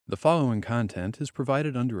The following content is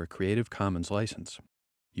provided under a Creative Commons license.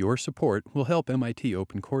 Your support will help MIT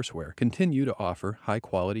OpenCourseware continue to offer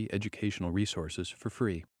high-quality educational resources for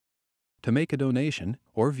free. To make a donation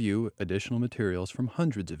or view additional materials from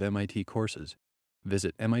hundreds of MIT courses,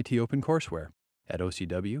 visit MIT OpenCourseware at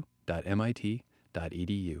ocw.mit.edu.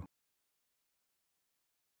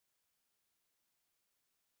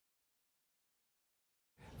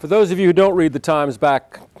 For those of you who don't read the Times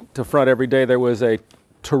back to front every day, there was a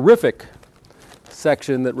terrific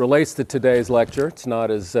section that relates to today's lecture. It's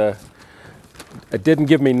not as, it didn't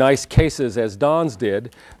give me nice cases as Don's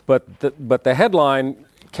did, but the headline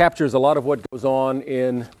captures a lot of what goes on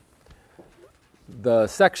in the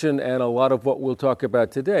section and a lot of what we'll talk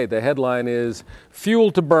about today. The headline is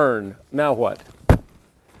Fuel to Burn, Now What?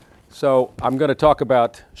 So I'm going to talk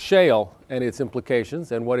about shale and its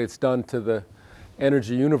implications and what it's done to the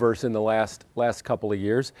energy universe in the last couple of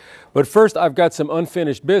years. But first, I've got some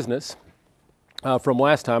unfinished business from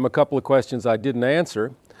last time, a couple of questions I didn't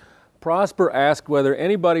answer. Prosper asked whether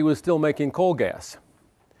anybody was still making coal gas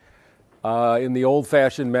in the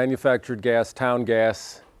old-fashioned manufactured gas, town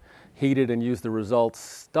gas, heated and used the results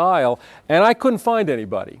style, and I couldn't find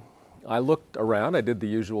anybody. I looked around, I did the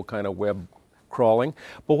usual kind of web crawling,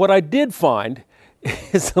 but what I did find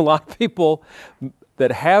is a lot of people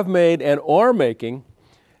that have made and are making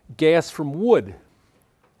gas from wood.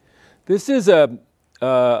 This is a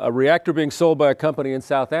reactor being sold by a company in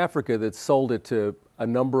South Africa that sold it to a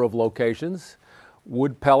number of locations.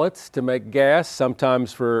 Wood pellets to make gas,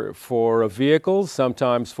 sometimes for vehicles,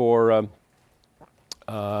 sometimes for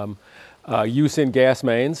use in gas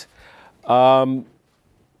mains. And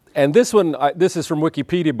this one, this is from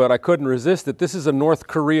Wikipedia, but I couldn't resist it. This is a North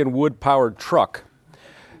Korean wood-powered truck.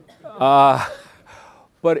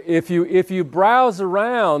 But if you browse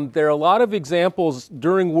around, there are a lot of examples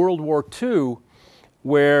during World War II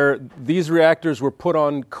where these reactors were put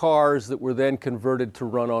on cars that were then converted to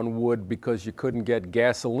run on wood because you couldn't get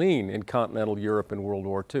gasoline in continental Europe in World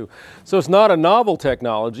War II. So it's not a novel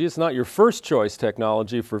technology. It's not your first choice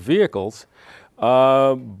technology for vehicles.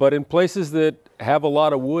 But in places that have a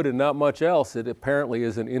lot of wood and not much else, it apparently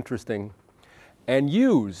is an interesting and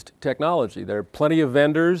used technology. There are plenty of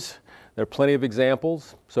vendors. There are plenty of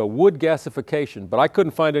examples. So wood gasification, but I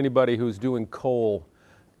couldn't find anybody who's doing coal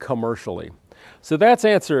commercially. So that's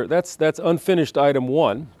unfinished item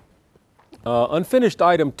one. Unfinished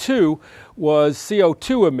item two was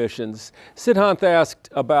CO2 emissions. Siddhant asked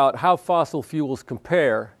about how fossil fuels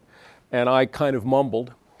compare, and I kind of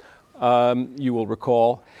mumbled, you will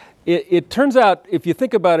recall. It turns out, if you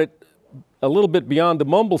think about it a little bit beyond the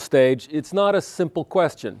mumble stage, it's not a simple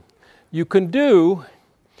question. You can do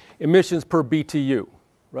emissions per BTU,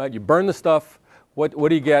 right? You burn the stuff, what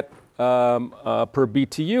do you get per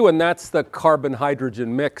BTU? And that's the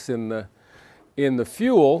carbon-hydrogen mix in the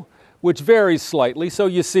fuel, which varies slightly. So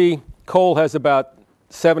you see coal has about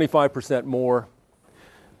 75% more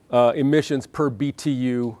emissions per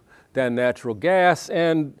BTU than natural gas,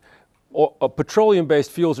 and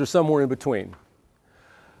petroleum-based fuels are somewhere in between.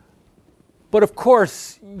 But of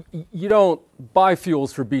course, you don't buy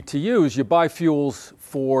fuels for BTUs, you buy fuels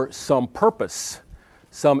for some purpose,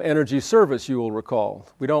 some energy service, you will recall.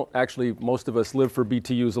 We don't actually, most of us live for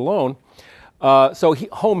BTUs alone. So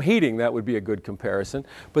home heating, that would be a good comparison.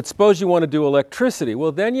 But suppose you want to do electricity.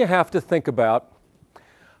 Well, then you have to think about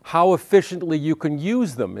how efficiently you can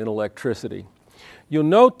use them in electricity. You'll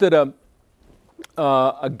note that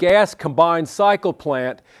a gas combined cycle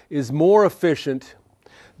plant is more efficient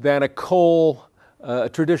than a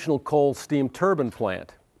traditional coal steam turbine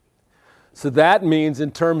plant. So that means in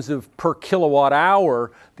terms of per kilowatt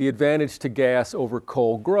hour, the advantage to gas over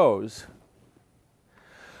coal grows.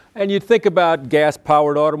 And you'd think about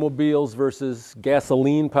gas-powered automobiles versus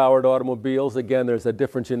gasoline-powered automobiles. Again, there's a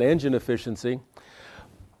difference in engine efficiency.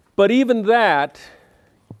 But even that,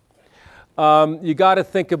 you got to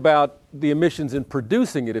think about the emissions in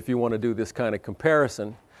producing it if you want to do this kind of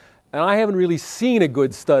comparison. And I haven't really seen a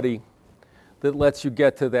good study that lets you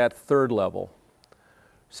get to that third level.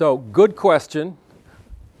 So, good question,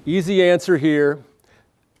 easy answer here,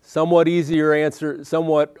 somewhat easier answer,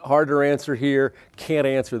 somewhat harder answer here, can't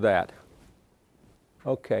answer that.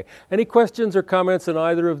 Okay, any questions or comments on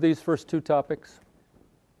either of these first two topics?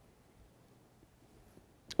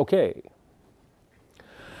 Okay,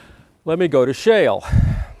 let me go to shale.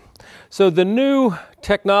 So the new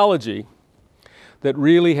technology that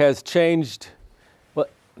really has changed, well,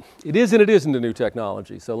 it is and it isn't a new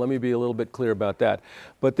technology, so let me be a little bit clear about that.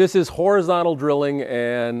 But this is horizontal drilling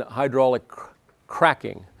and hydraulic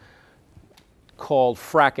cracking, called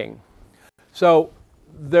fracking. So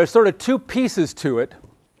there's sort of two pieces to it.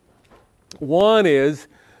 One is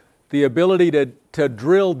the ability to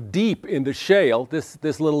drill deep into shale.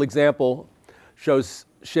 This little example shows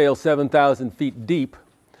shale 7,000 feet deep.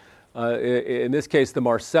 In this case, the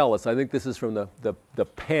Marcellus. I think this is from the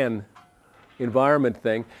Penn environment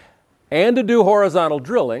thing. And to do horizontal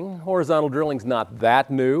drilling. Horizontal drilling's not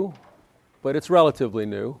that new, but it's relatively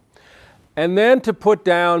new. And then to put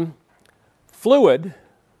down fluid,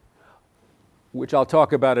 which I'll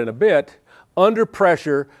talk about in a bit, under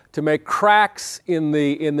pressure to make cracks in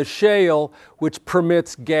the shale, which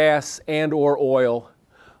permits gas and or oil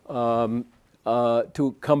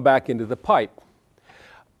to come back into the pipe.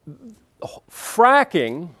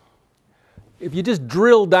 Fracking, if you just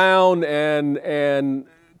drill down and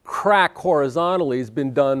crack horizontally, has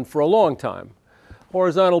been done for a long time.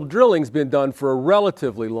 Horizontal drilling's been done for a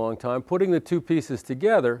relatively long time. Putting the two pieces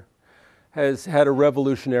together has had a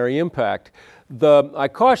revolutionary impact. I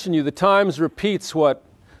caution you, the Times repeats what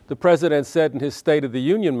the President said in his State of the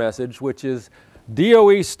Union message, which is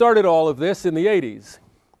DOE started all of this in the 80s.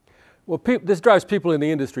 Well, this drives people in the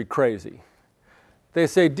industry crazy. They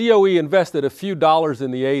say DOE invested a few dollars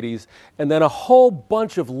in the 80s, and then a whole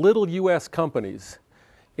bunch of little U.S. companies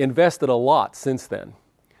invested a lot since then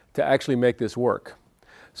to actually make this work.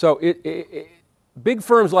 So big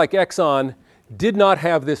firms like Exxon did not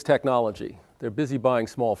have this technology. They're busy buying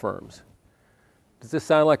small firms. Does this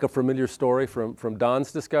sound like a familiar story from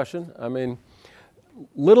Don's discussion? I mean,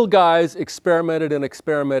 little guys experimented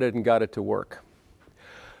and got it to work.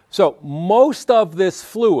 So most of this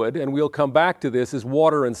fluid, and we'll come back to this, is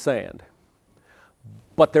water and sand.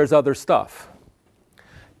 But there's other stuff.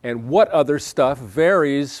 And what other stuff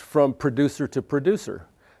varies from producer to producer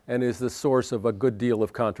and is the source of a good deal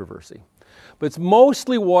of controversy. But it's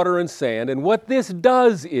mostly water and sand, and what this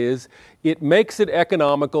does is it makes it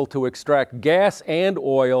economical to extract gas and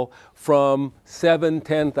oil from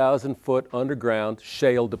 10,000 foot underground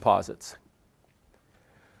shale deposits.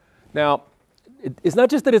 Now, it's not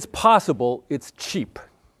just that it's possible, it's cheap.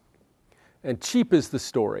 And cheap is the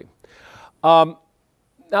story. Now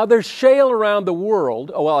there's shale around the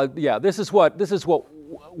world. Oh, well, yeah, this is what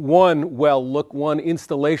one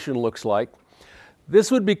installation looks like. This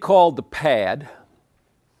would be called the pad.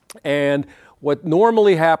 And what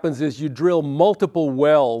normally happens is you drill multiple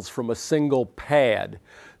wells from a single pad.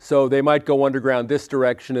 So they might go underground this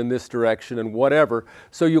direction and whatever.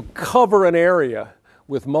 So you cover an area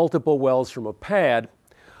with multiple wells from a pad.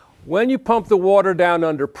 When you pump the water down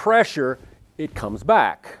under pressure, it comes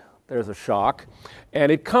back. There's a shock.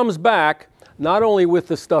 And it comes back not only with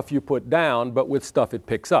the stuff you put down, but with stuff it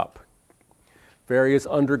picks up. Various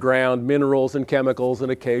underground minerals and chemicals,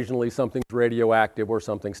 and occasionally something's radioactive or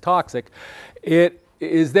something's toxic. It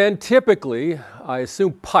is then typically, I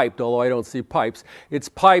assume piped, although I don't see pipes, it's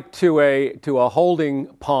piped to a holding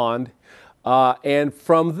pond, and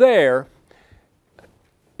from there,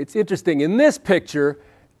 it's interesting, in this picture,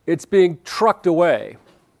 it's being trucked away.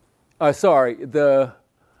 The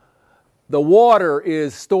water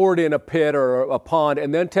is stored in a pit or a pond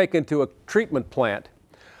and then taken to a treatment plant.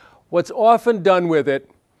 What's often done with it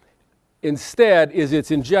instead is it's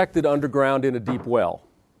injected underground in a deep well.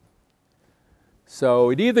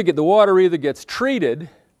 So the water either gets treated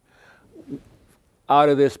out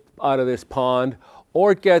of this pond,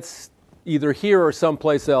 or it gets either here or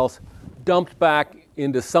someplace else dumped back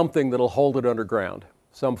into something that'll hold it underground,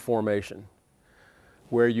 some formation,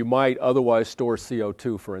 where you might otherwise store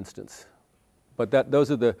CO2, for instance. But those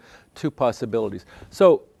are the two possibilities.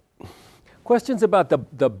 So, questions about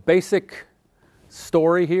the basic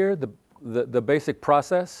story here, the basic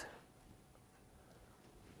process?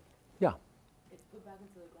 Yeah. It's put back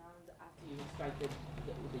into the ground after you extract the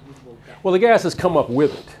usable gas. Well, the gas has come up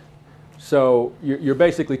with it. So you're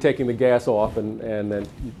basically taking the gas off, and then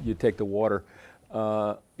you take the water.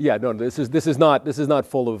 Yeah, no, this is not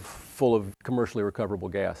full of commercially recoverable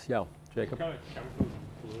gas. Yeah, Jacob. What kind of chemicals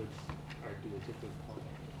and fluids do you take this pump?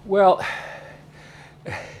 Well,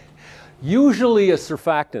 usually a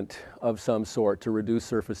surfactant of some sort to reduce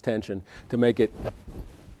surface tension to make it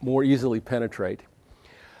more easily penetrate.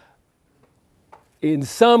 In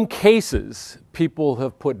some cases, people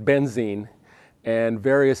have put benzene and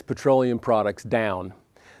various petroleum products down.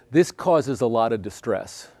 This causes a lot of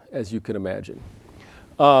distress, as you can imagine.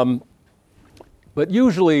 But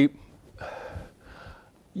usually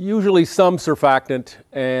some surfactant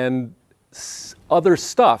and other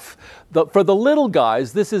stuff. For the little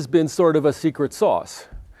guys, this has been sort of a secret sauce.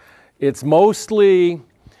 It's mostly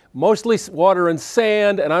water and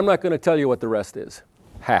sand, and I'm not going to tell you what the rest is.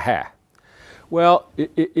 Ha ha. Well,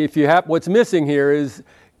 if you have, what's missing here is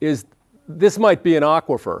this might be an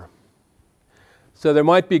aquifer. So there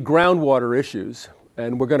might be groundwater issues,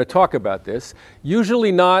 and we're going to talk about this.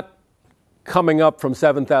 Usually not coming up from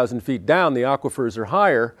 7,000 feet down, the aquifers are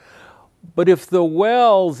higher, but if the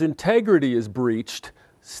well's integrity is breached,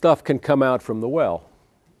 stuff can come out from the well,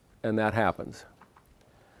 and that happens.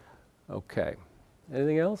 Okay,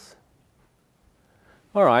 anything else?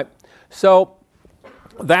 All right, so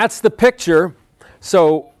that's the picture.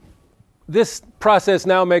 So this process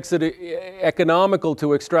now makes it economical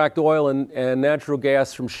to extract oil and natural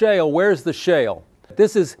gas from shale. Where's the shale?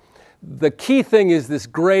 This is, the key thing is this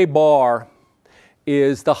gray bar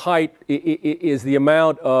is the height, is the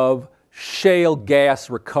amount of shale gas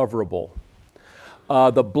recoverable.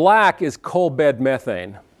 The black is coal bed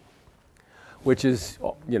methane, which is,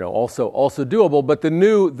 you know, also doable, but the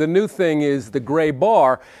new thing is the gray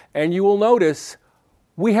bar, and you will notice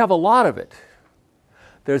we have a lot of it.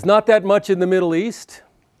 There's not that much in the Middle East,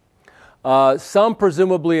 some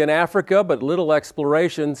presumably in Africa, but little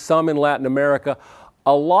exploration, some in Latin America,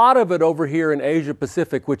 a lot of it over here in Asia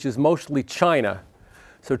Pacific, which is mostly China.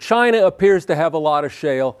 So China appears to have a lot of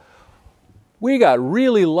shale. We got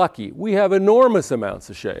really lucky. We have enormous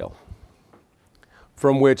amounts of shale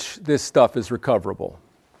from which this stuff is recoverable.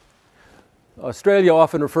 Australia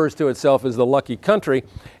often refers to itself as the lucky country.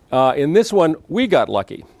 In this one, we got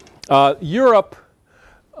lucky. Europe,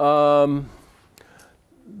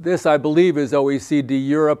 this I believe is OECD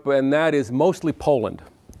Europe, and that is mostly Poland,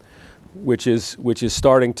 which is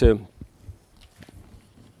starting to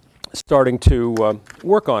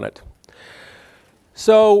work on it.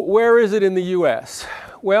 So where is it in the U.S.?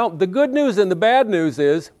 Well, the good news and the bad news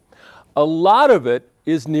is a lot of it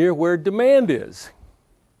is near where demand is,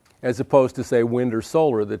 as opposed to, say, wind or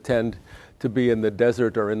solar that tend to be in the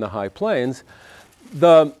desert or in the high plains.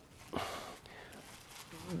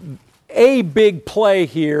 A big play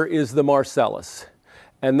here is the Marcellus,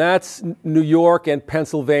 and that's New York and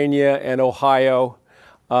Pennsylvania and Ohio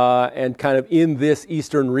and kind of in this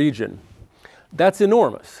eastern region. That's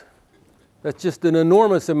enormous. That's just an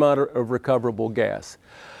enormous amount of recoverable gas.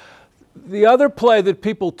 The other play that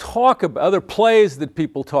people talk about, other plays that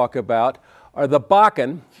people talk about, are the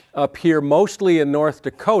Bakken up here, mostly in North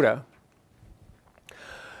Dakota.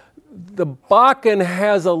 The Bakken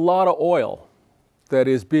has a lot of oil that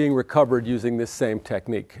is being recovered using this same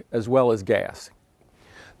technique, as well as gas.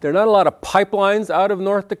 There are not a lot of pipelines out of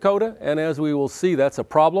North Dakota, and as we will see, that's a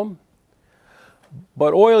problem.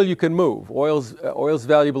 But oil you can move. Oil's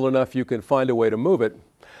valuable enough you can find a way to move it.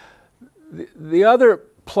 The other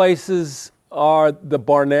places are the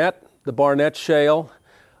Barnett Shale,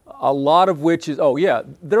 a lot of which is, oh yeah,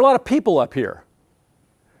 there are a lot of people up here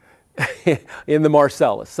in the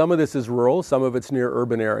Marcellus. Some of this is rural, some of it's near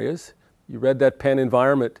urban areas. You read that Penn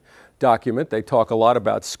Environment document. They talk a lot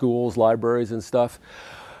about schools, libraries, and stuff.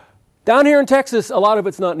 Down here in Texas, a lot of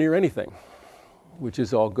it's not near anything, which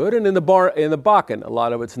is all good. And in the Bakken, a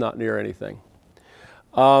lot of it's not near anything.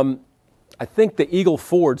 I think the Eagle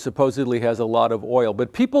Ford supposedly has a lot of oil,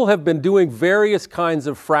 but people have been doing various kinds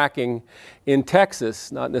of fracking in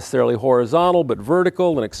Texas, not necessarily horizontal, but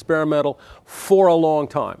vertical and experimental, for a long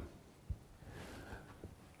time.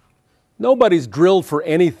 Nobody's drilled for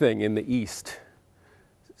anything in the east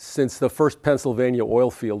since the first Pennsylvania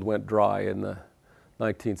oil field went dry in the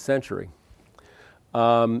 19th century.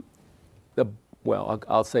 Well,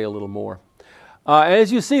 I'll say a little more.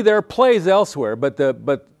 As you see, there are plays elsewhere, but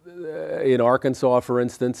in Arkansas, for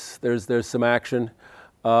instance, there's some action.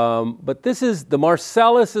 But this is, the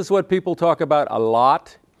Marcellus is what people talk about a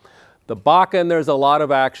lot. The Bakken, there's a lot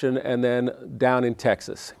of action, and then down in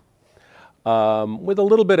Texas. With a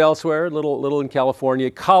little bit elsewhere, little in California.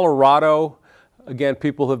 Colorado, again,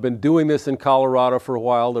 people have been doing this in Colorado for a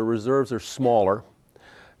while. The reserves are smaller,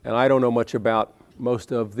 and I don't know much about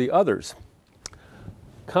most of the others.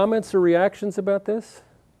 Comments or reactions about this?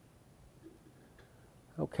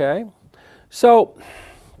 Okay. So,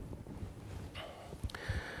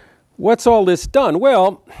 what's all this done?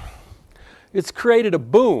 Well, it's created a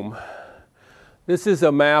boom. This is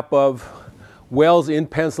a map of wells in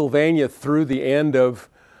Pennsylvania through the end of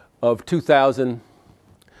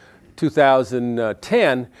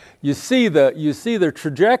 2010. You see the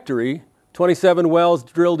trajectory. 27 wells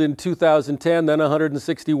drilled in 2010, then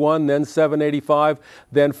 161, then 785,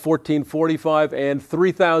 then 1445, and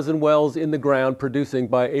 3,000 wells in the ground producing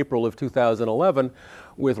by April of 2011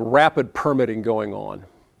 with rapid permitting going on.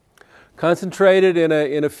 Concentrated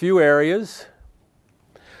in a few areas.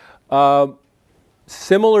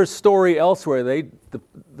 Similar story elsewhere.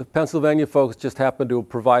 The Pennsylvania folks just happened to have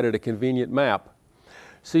provided a convenient map.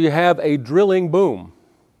 So you have a drilling boom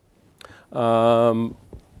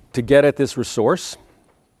to get at this resource.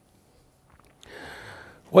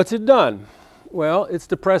 What's it done? Well, it's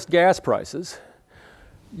depressed gas prices.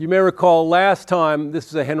 You may recall last time, this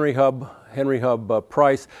is a Henry Hub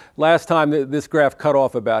price. Last time this graph cut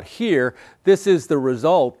off about here. This is the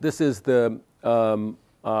result. This is the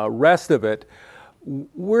rest of it.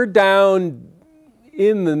 We're down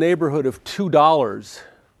in the neighborhood of $2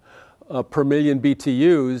 per million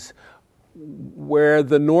BTUs, where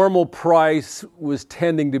the normal price was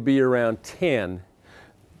tending to be around 10.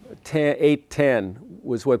 8, 10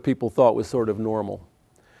 was what people thought was sort of normal.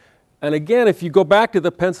 And again, if you go back to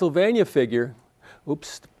the Pennsylvania figure,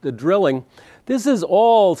 the drilling, this is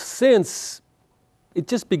all since it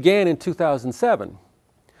just began in 2007.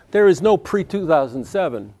 There is no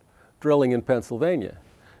pre-2007 drilling in Pennsylvania.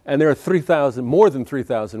 And there are more than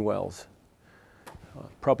 3,000 wells,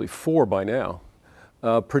 probably 4 by now,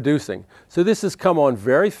 producing. So this has come on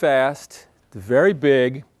very fast, very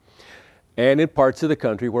big, and in parts of the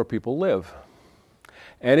country where people live.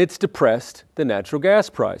 And it's depressed the natural gas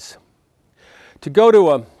price. To go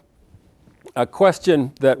to a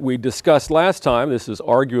question that we discussed last time, this is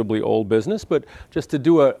arguably old business, but just to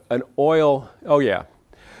do an oil,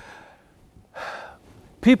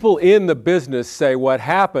 people in the business say what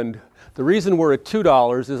happened, the reason we're at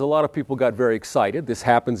 $2 is a lot of people got very excited. This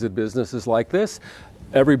happens in businesses like this.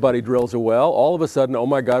 Everybody drills a well. All of a sudden, oh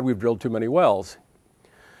my God, we've drilled too many wells.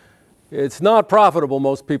 It's not profitable,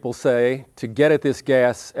 most people say, to get at this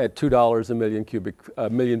gas at $2 a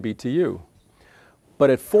million BTU. But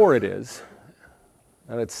at 4 it is,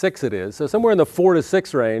 and at 6 it is. So somewhere in the 4 to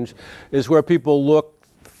 6 range is where people look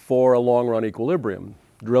for a long-run equilibrium.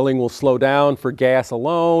 Drilling will slow down for gas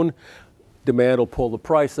alone, demand will pull the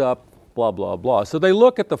price up, blah, blah, blah. So they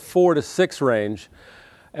look at the 4 to 6 range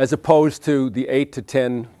as opposed to the 8 to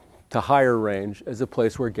 10 to higher range as a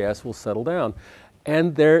place where gas will settle down.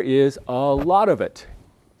 And there is a lot of it.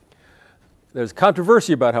 There's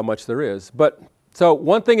controversy about how much there is. But so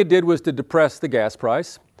one thing it did was to depress the gas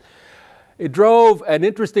price. It drove an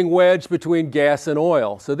interesting wedge between gas and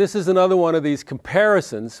oil. So this is another one of these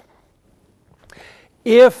comparisons.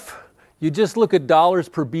 If you just look at dollars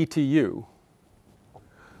per BTU,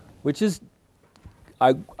 which is,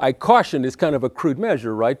 I caution, is kind of a crude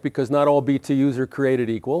measure, right? Because not all BTUs are created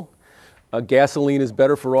equal. Gasoline is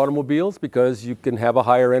better for automobiles because you can have a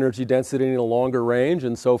higher energy density in a longer range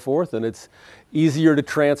and so forth, and it's easier to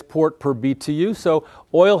transport per BTU. So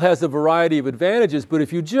oil has a variety of advantages, but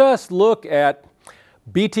if you just look at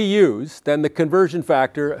BTUs, then the conversion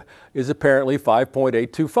factor is apparently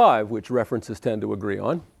 5.825, which references tend to agree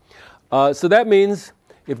on. So that means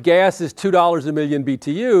if gas is $2 a million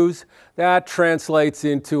BTUs, that translates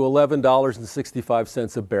into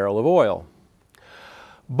 $11.65 a barrel of oil.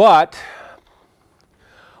 But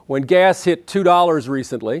when gas hit $2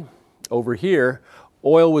 recently, over here,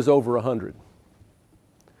 oil was over 100.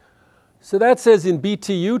 So that says in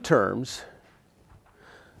BTU terms,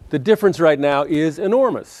 the difference right now is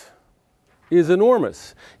enormous.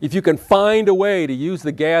 If you can find a way to use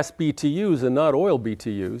the gas BTUs and not oil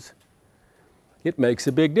BTUs, it makes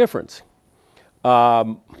a big difference.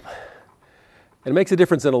 It makes a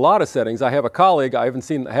difference in a lot of settings. I have a colleague, I haven't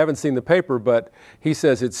seen the paper, but he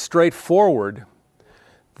says it's straightforward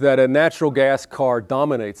that a natural gas car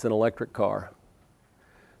dominates an electric car.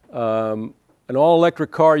 An all-electric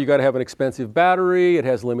car, you got to have an expensive battery, it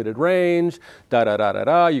has limited range, you got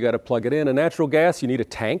to plug it in. A natural gas, you need a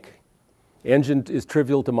tank. Engine is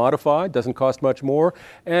trivial to modify, doesn't cost much more,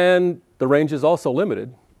 and the range is also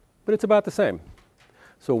limited, but it's about the same.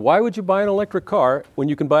 So why would you buy an electric car when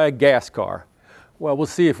you can buy a gas car? Well, we'll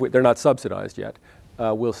see if they're not subsidized yet.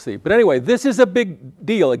 We'll see. But anyway, this is a big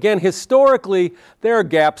deal. Again, historically, there are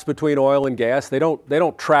gaps between oil and gas. They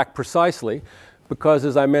don't track precisely because,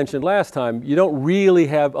 as I mentioned last time, you don't really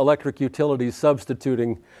have electric utilities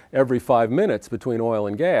substituting every 5 minutes between oil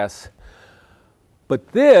and gas.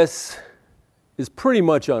 But this is pretty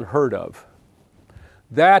much unheard of.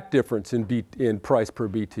 That difference in price per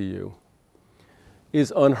BTU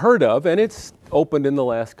is unheard of, and it's opened in the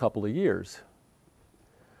last couple of years.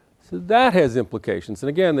 So that has implications. And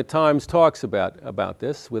again, the Times talks about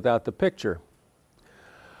this without the picture.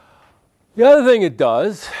 The other thing it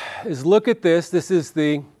does is look at this. This is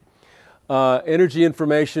the Energy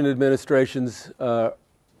Information Administration's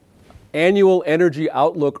annual Energy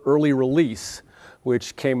Outlook early release,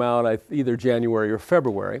 which came out either January or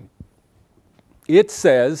February. It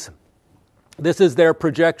says, this is their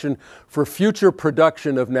projection for future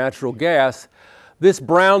production of natural gas. This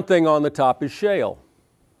brown thing on the top is shale.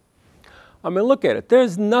 I mean, look at it.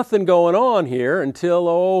 There's nothing going on here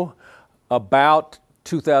until, about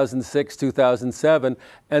 2006, 2007,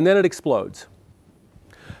 and then it explodes.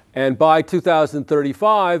 And by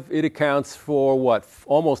 2035, it accounts for what?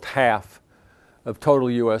 Almost half of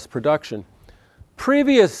total U.S. production.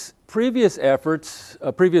 Previous efforts,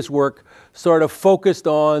 previous work sort of focused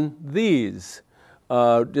on these.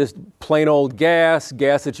 Just plain old gas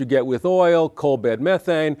that you get with oil, coal bed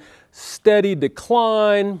methane, steady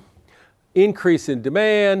decline, increase in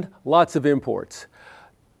demand, lots of imports.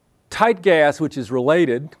 Tight gas, which is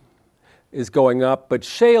related, is going up, but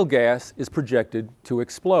shale gas is projected to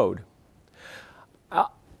explode.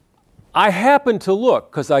 I happened to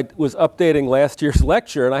look, because I was updating last year's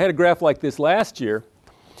lecture, and I had a graph like this last year.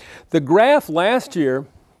 The graph last year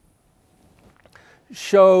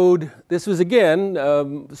showed, this was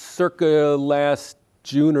again circa last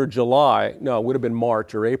June or July, no, it would have been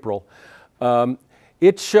March or April.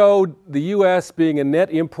 It showed the U.S. being a net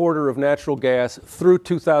importer of natural gas through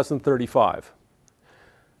 2035.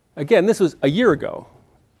 Again, this was a year ago.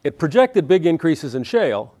 It projected big increases in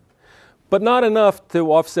shale, but not enough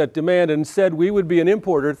to offset demand, and said we would be an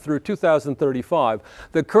importer through 2035.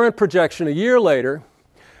 The current projection a year later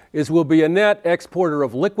is we'll be a net exporter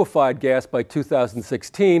of liquefied gas by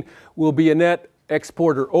 2016. We'll be a net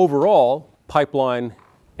exporter overall, pipeline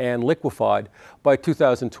and liquefied, by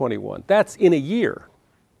 2021. That's in a year.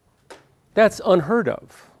 That's unheard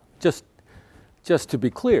of, just to be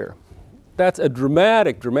clear. That's a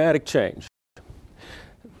dramatic change.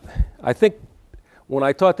 I think when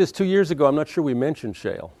I taught this 2 years ago, I'm not sure we mentioned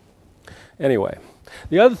shale. Anyway,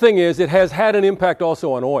 the other thing is it has had an impact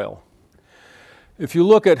also on oil. If you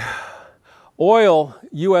look at oil,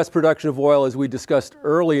 U.S. production of oil, as we discussed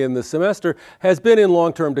early in the semester, has been in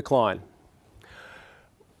long-term decline.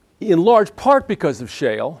 In large part because of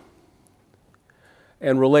shale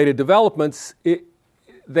and related developments,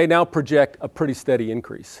 they now project a pretty steady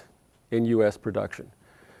increase in U.S. production.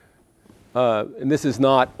 And this is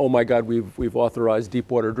not, oh my God, we've authorized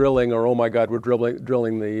deep water drilling, or oh my God, we're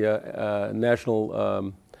drilling the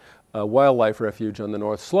National Wildlife Refuge on the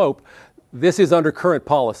North Slope. This is under current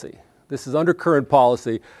policy. This is under current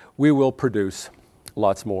policy. We will produce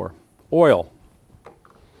lots more oil.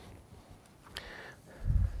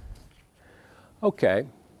 Okay.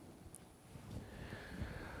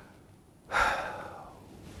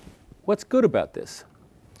 What's good about this?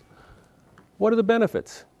 What are the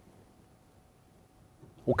benefits?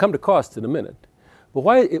 We'll come to costs in a minute. But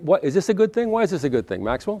why is this a good thing? Why is this a good thing,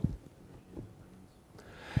 Maxwell?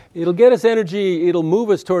 It'll get us energy, it'll move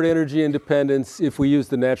us toward energy independence if we use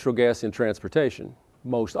the natural gas in transportation.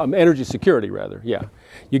 Energy security, rather, yeah.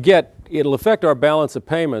 It'll affect our balance of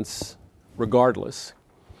payments regardless.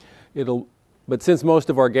 But since most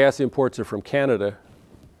of our gas imports are from Canada,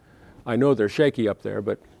 I know they're shaky up there,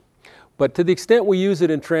 but to the extent we use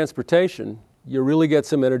it in transportation, you really get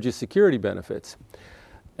some energy security benefits.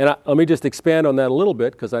 And let me just expand on that a little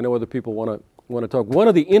bit, because I know other people want to talk. One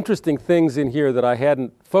of the interesting things in here that I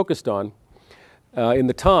hadn't focused on, in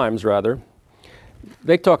the Times rather,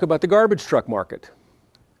 they talk about the garbage truck market.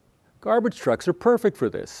 Garbage trucks are perfect for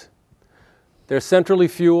this. They're centrally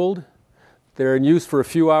fueled. They're in use for a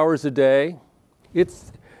few hours a day.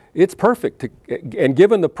 It's perfect. And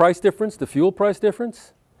given the price difference, the fuel price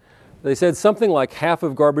difference, they said something like half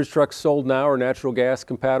of garbage trucks sold now are natural gas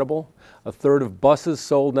compatible. A third of buses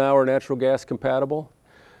sold now are natural gas compatible.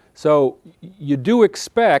 So you do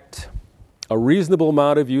expect a reasonable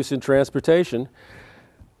amount of use in transportation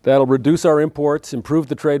that'll reduce our imports, improve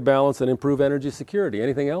the trade balance, and improve energy security.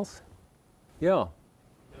 Anything else? Yeah.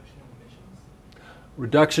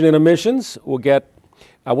 Reduction in emissions.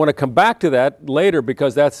 I want to come back to that later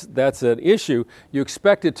because that's an issue. You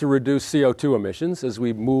expect it to reduce CO2 emissions as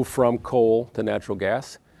we move from coal to natural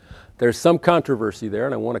gas. There's some controversy there,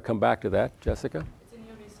 and I want to come back to that. Jessica? It's a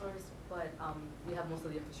new resource, but we have most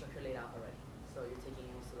of the infrastructure laid out already. So you're taking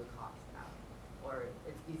most of the costs out. Or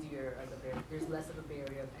it's easier as a barrier. There's less of a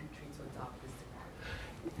barrier of entry to adopt this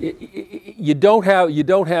technology. You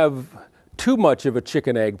don't have too much of a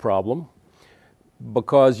chicken-egg problem,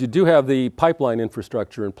 because you do have the pipeline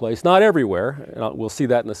infrastructure in place. Not everywhere, and we'll see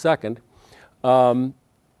that in a second. You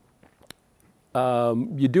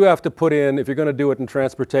do have to put in, if you're going to do it in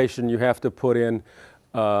transportation, you have to put in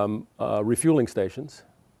refueling stations.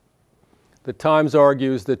 The Times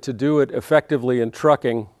argues that to do it effectively in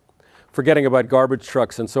trucking, forgetting about garbage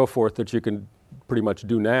trucks and so forth that you can pretty much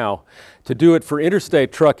do now, to do it for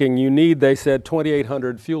interstate trucking, you need, they said,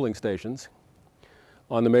 2,800 fueling stations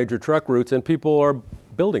on the major truck routes, and people are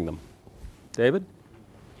building them. David?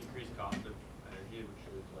 Increased cost of energy, which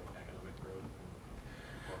is like economic growth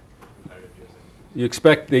and competitive using. You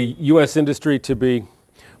expect the U.S. industry to be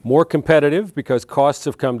more competitive because costs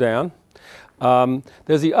have come down.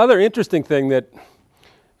 There's the other interesting thing that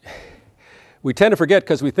we tend to forget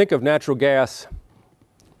because we think of natural gas,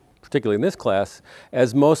 particularly in this class,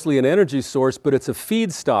 as mostly an energy source, but it's a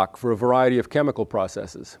feedstock for a variety of chemical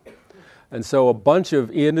processes. And so a bunch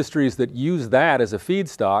of industries that use that as a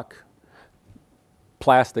feedstock,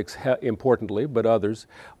 plastics importantly, but others,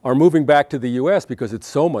 are moving back to the US because it's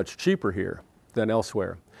so much cheaper here than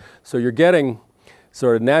elsewhere. So you're getting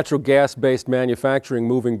sort of natural gas-based manufacturing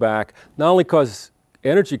moving back, not only because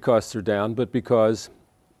energy costs are down, but because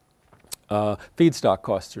feedstock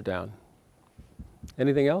costs are down.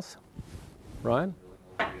 Anything else? Ryan?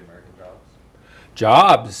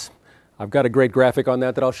 Jobs. I've got a great graphic on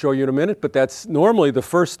that I'll show you in a minute, but that's normally the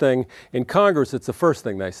first thing in Congress. It's the first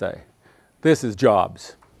thing they say. This is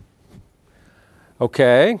jobs.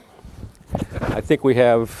 Okay. I think we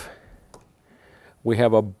have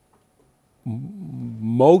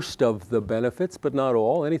most of the benefits, but not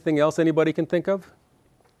all. Anything else anybody can think of?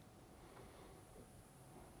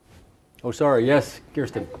 Oh, sorry. Yes,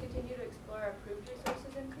 Kirsten. As we continue to explore approved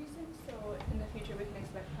resources increasing, so in the future we can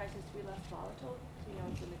expect prices to be less volatile, so you know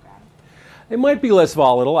it's in the ground. It might be less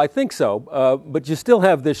volatile, I think so, but you still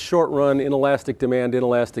have this short-run inelastic demand,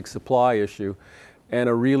 inelastic supply issue, and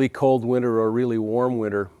a really cold winter or a really warm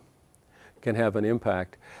winter can have an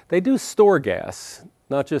impact. They do store gas,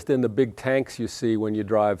 not just in the big tanks you see when you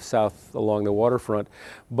drive south along the waterfront,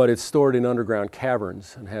 but it's stored in underground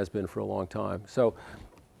caverns and has been for a long time. So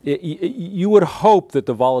you would hope that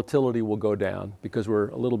the volatility will go down because we're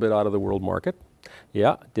a little bit out of the world market.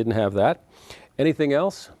 Yeah, didn't have that. Anything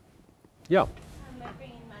else? Yeah. Might bring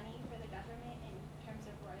in money for the government in terms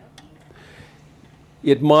of royalties?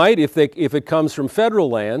 It might if it comes from federal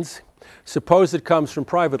lands. Suppose it comes from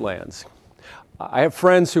private lands. I have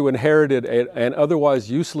friends who inherited an otherwise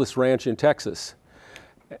useless ranch in Texas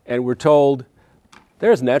and were told,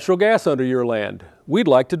 there's natural gas under your land. We'd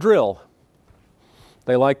like to drill.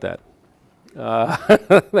 They liked that.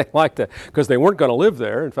 They liked that because they weren't going to live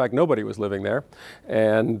there. In fact, nobody was living there.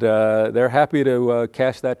 And they're happy to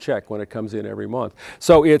cash that check when it comes in every month.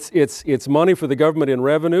 So it's money for the government in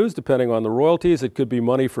revenues, depending on the royalties. It could be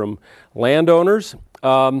money from landowners.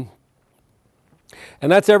 And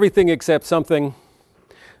that's everything except something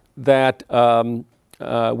that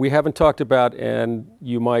we haven't talked about and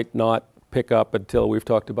you might not pick up until we've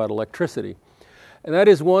talked about electricity. And that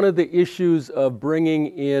is one of the issues of bringing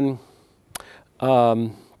in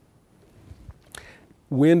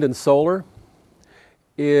wind and solar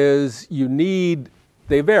is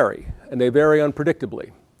they vary, and they vary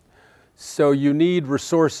unpredictably. So you need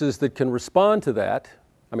resources that can respond to that.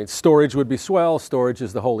 I mean, storage would be swell. Storage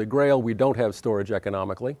is the holy grail. We don't have storage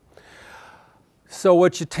economically. So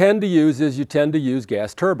what you tend to use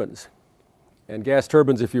gas turbines. And gas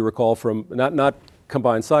turbines, if you recall, from not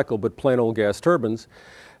combined cycle, but plain old gas turbines.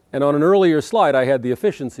 And on an earlier slide, I had the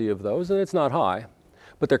efficiency of those, and it's not high,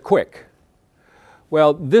 but they're quick.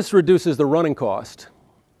 Well, this reduces the running cost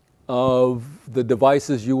of the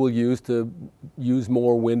devices you will use to use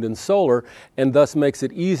more wind and solar, and thus makes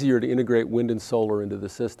it easier to integrate wind and solar into the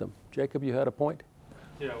system. Jacob, you had a point?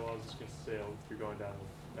 Yeah, well, I was just going to say, if you're going down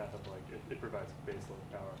the path of it provides baseload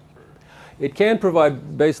power for... It can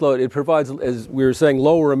provide baseload. It provides, as we were saying,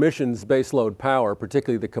 lower emissions baseload power,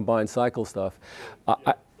 particularly the combined cycle stuff. Gas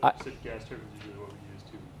turbines is usually what we use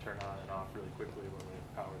to turn on and off really quickly when we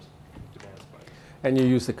have power demand spikes. And you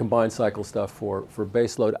use the combined cycle stuff for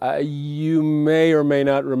baseload. You may or may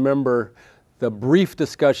not remember the brief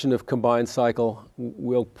discussion of combined cycle.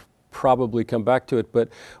 We'll probably come back to it, but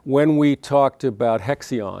when we talked about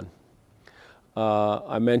Hexion,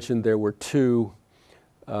 I mentioned there were two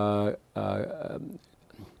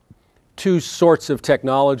sorts of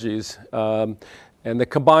technologies, and the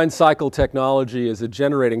combined cycle technology is a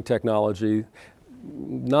generating technology,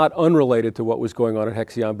 not unrelated to what was going on at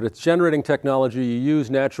Hexion, but it's generating technology. You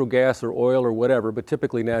use natural gas or oil or whatever, but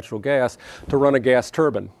typically natural gas, to run a gas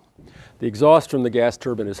turbine. The exhaust from the gas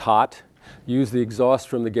turbine is hot. You use the exhaust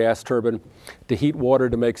from the gas turbine to heat water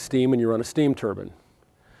to make steam, and you run a steam turbine,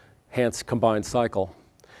 hence combined cycle.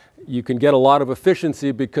 You can get a lot of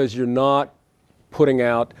efficiency because you're not putting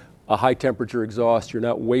out a high temperature exhaust. You're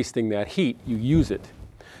not wasting that heat. You use it.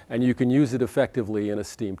 And you can use it effectively in a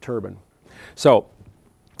steam turbine. So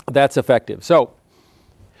that's effective. So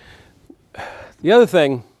the other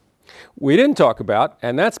thing we didn't talk about,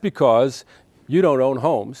 and that's because you don't own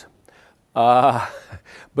homes. But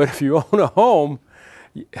if you own a home,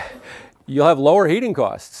 you'll have lower heating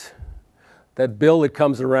costs. That bill that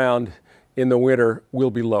comes around in the winter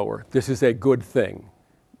will be lower. This is a good thing.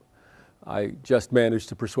 I just managed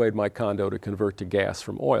to persuade my condo to convert to gas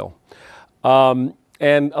from oil.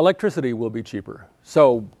 And electricity will be cheaper.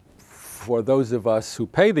 So for those of us who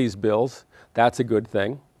pay these bills, That's a good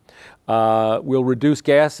thing. We'll reduce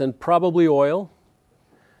gas and probably oil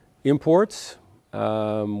imports.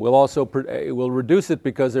 We'll reduce it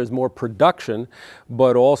because there's more production,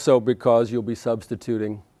 but also because you'll be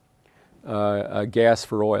substituting gas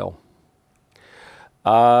for oil.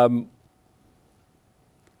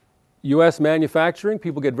 U.S. manufacturing,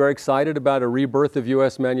 people get very excited about a rebirth of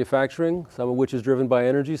U.S. manufacturing, some of which is driven by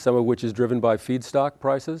energy, some of which is driven by feedstock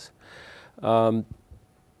prices.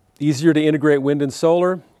 Easier to integrate wind and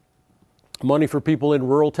solar. Money for people in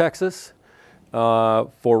rural Texas,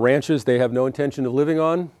 for ranches they have no intention of living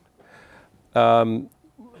on. We're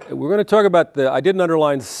going to talk about I didn't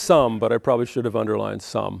underline some, but I probably should have underlined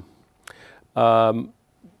some.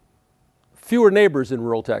 Fewer neighbors in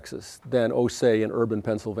rural Texas than, oh, say, in urban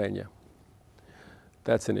Pennsylvania.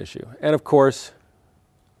 That's an issue. And of course,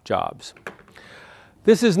 jobs.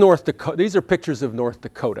 This is North Dakota. These are pictures of North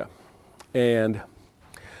Dakota. And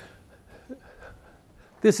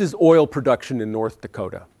this is oil production in North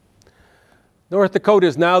Dakota. North Dakota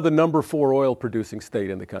is now the number 4 oil producing state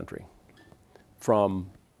in the country, from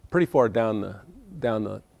pretty far down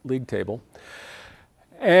the league table.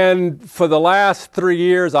 And for the last 3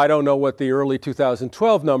 years, I don't know what the early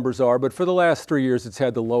 2012 numbers are, but for the last 3 years, it's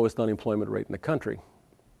had the lowest unemployment rate in the country.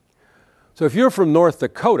 So if you're from North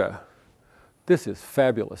Dakota, this is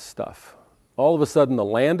fabulous stuff. All of a sudden, the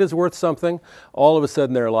land is worth something. All of a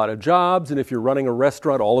sudden, there are a lot of jobs. And if you're running a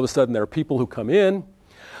restaurant, all of a sudden, there are people who come in.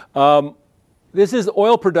 This is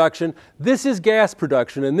oil production. This is gas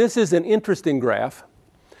production. And this is an interesting graph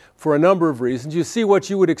for a number of reasons. You see what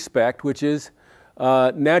you would expect, which is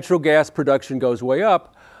natural gas production goes way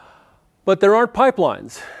up, but there aren't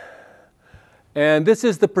pipelines. And this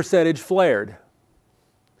is the percentage flared.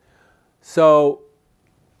 So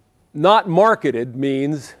not marketed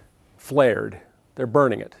means flared. They're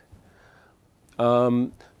burning it.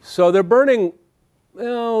 So they're burning,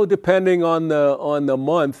 depending on the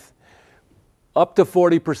month, up to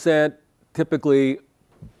 40%, typically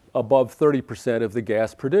above 30% of the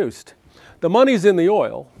gas produced. The money's in the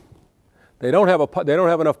oil. They don't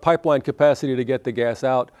have enough pipeline capacity to get the gas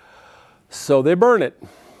out, so they burn it,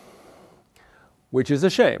 which is a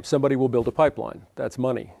shame. Somebody will build a pipeline. That's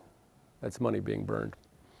money. That's money being burned.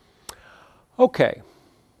 Okay.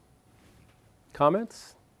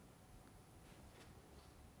 Comments?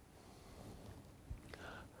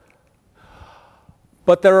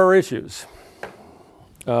 But there are issues.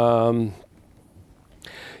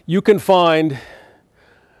 You can find,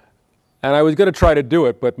 and I was going to try to do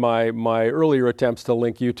it, but my earlier attempts to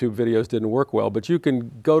link YouTube videos didn't work well. But you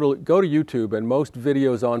can go to YouTube, and most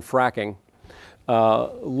videos on fracking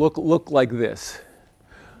look like this.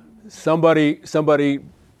 Somebody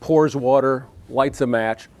pours water, lights a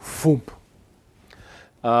match, foomp.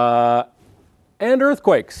 And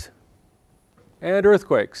earthquakes. And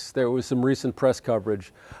earthquakes. There was some recent press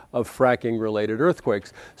coverage of fracking-related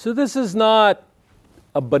earthquakes. So this is not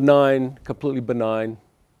a completely benign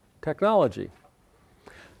technology.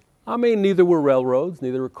 I mean, neither were railroads,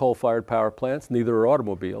 neither were coal-fired power plants, neither are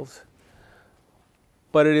automobiles.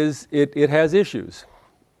 But it has issues.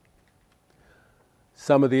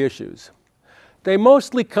 Some of the issues. They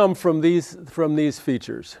mostly come from these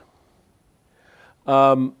features.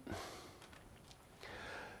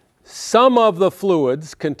 Some of the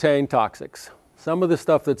fluids contain toxics. Some of the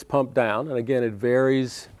stuff that's pumped down, and again it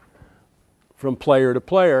varies from player to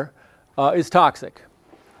player, is toxic.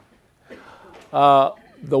 The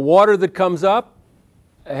water that comes up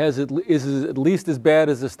is at least as bad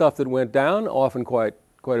as the stuff that went down, often quite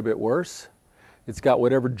a bit worse. It's got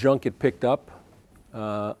whatever junk it picked up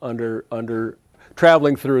under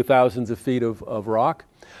traveling through thousands of feet of rock.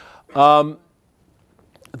 The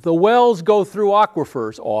wells go through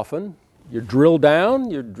aquifers often. You drill down,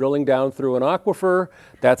 you're drilling down through an aquifer.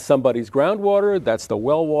 That's somebody's groundwater. That's the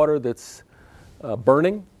well water that's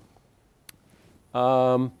burning.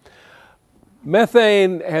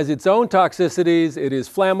 Methane has its own toxicities. It is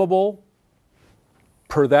flammable,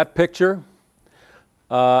 per that picture,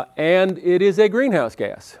 and it is a greenhouse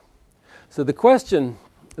gas. So the question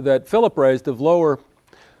that Philip raised of lower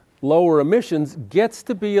emissions gets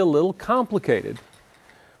to be a little complicated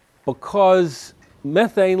because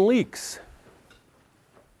methane leaks.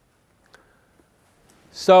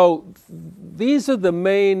 So these are the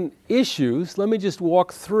main issues. Let me just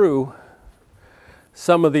walk through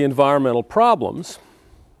some of the environmental problems.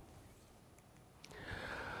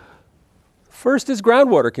 First is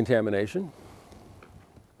groundwater contamination.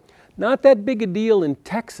 Not that big a deal in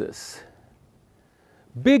Texas.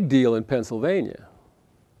 Big deal in Pennsylvania.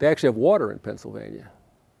 They actually have water in Pennsylvania.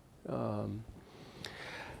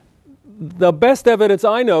 The best evidence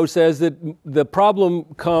I know says that the problem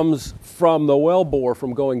comes from the wellbore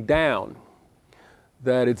from going down,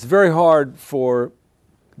 that it's very hard for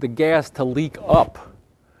the gas to leak up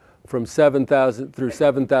from 7,000 through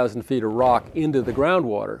 7,000 feet of rock into the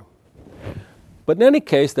groundwater. But in any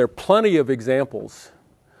case, there are plenty of examples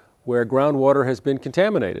where groundwater has been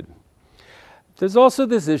contaminated. There's also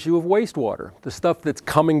this issue of wastewater, the stuff that's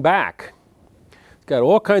coming back. It's got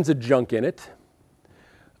all kinds of junk in it.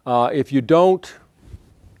 If you don't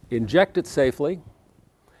inject it safely,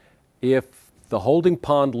 if the holding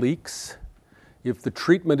pond leaks, if the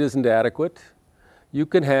treatment isn't adequate, you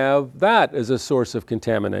can have that as a source of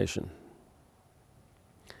contamination.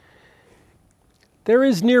 There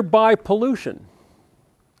is nearby pollution.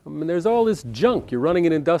 I mean, there's all this junk. You're running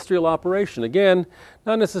an industrial operation. Again,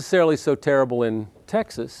 not necessarily so terrible in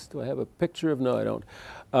Texas. Do I have a picture of? No, I don't.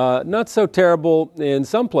 Not so terrible in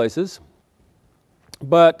some places,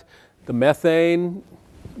 but the methane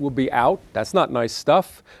will be out. That's not nice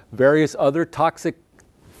stuff. Various other toxic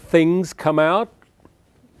things come out,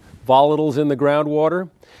 volatiles in the groundwater.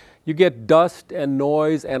 You get dust and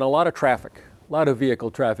noise and a lot of traffic. A lot of vehicle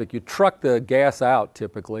traffic. You truck the gas out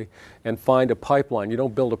typically and find a pipeline. You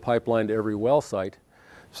don't build a pipeline to every well site.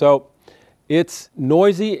 So it's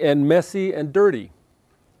noisy and messy and dirty.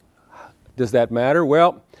 Does that matter?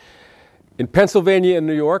 Well, in Pennsylvania and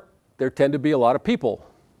New York, there tend to be a lot of people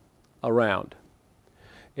around.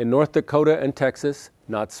 In North Dakota and Texas,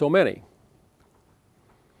 not so many.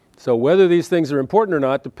 So whether these things are important or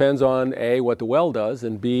not depends on A, what the well does,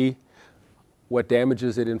 and B, what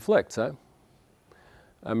damages it inflicts. Huh?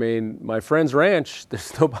 I mean, my friend's ranch,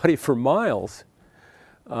 there's nobody for miles.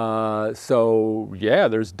 So, yeah,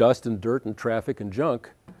 there's dust and dirt and traffic and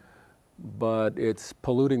junk, but it's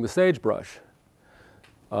polluting the sagebrush.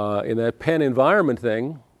 In that Penn environment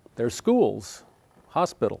thing, there's schools,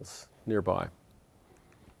 hospitals nearby.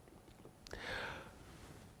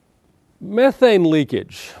 Methane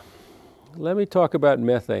leakage. Let me talk about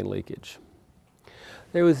methane leakage.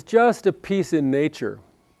 There was just a piece in Nature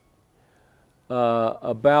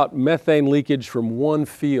about methane leakage from one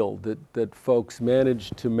field that folks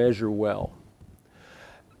managed to measure well.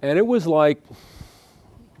 And it was like,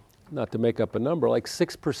 not to make up a number, like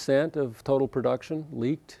 6% of total production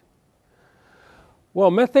leaked. Well,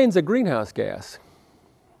 methane's a greenhouse gas.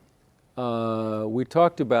 We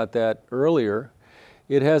talked about that earlier.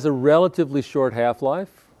 It has a relatively short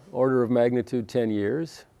half-life, order of magnitude 10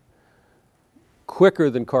 years. Quicker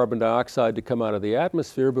than carbon dioxide to come out of the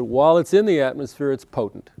atmosphere, but while it's in the atmosphere, it's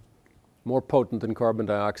potent. More potent than carbon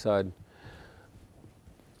dioxide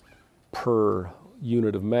per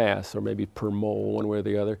unit of mass, or maybe per mole, one way or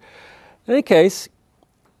the other. In any case,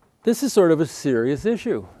 this is sort of a serious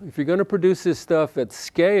issue. If you're going to produce this stuff at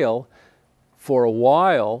scale for a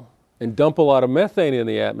while and dump a lot of methane in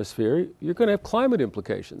the atmosphere, you're going to have climate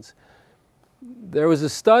implications. There was a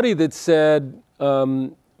study that said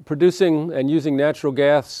producing and using natural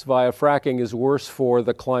gas via fracking is worse for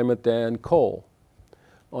the climate than coal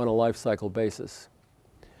on a life cycle basis.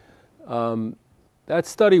 That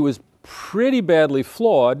study was pretty badly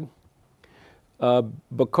flawed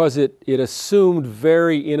because it assumed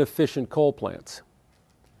very inefficient coal plants.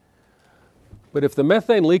 But if the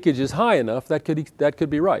methane leakage is high enough, that could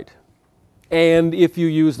be right. And if you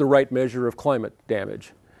use the right measure of climate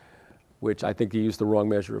damage, which I think you used the wrong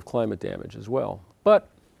measure of climate damage as well. But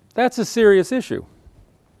that's a serious issue.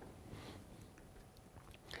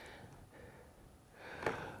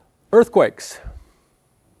 Earthquakes.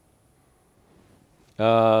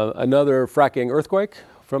 Another fracking earthquake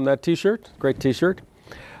from that t-shirt, great t-shirt.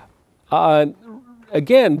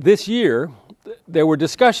 Again, this year, there were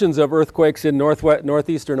discussions of earthquakes in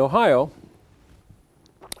northeastern Ohio,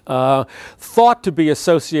 thought to be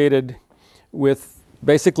associated with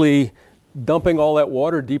basically dumping all that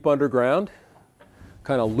water deep underground,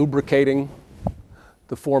 kind of lubricating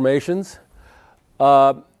the formations.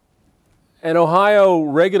 An Ohio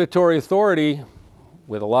regulatory authority,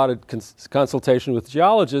 with a lot of consultation with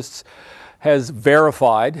geologists, has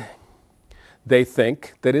verified, they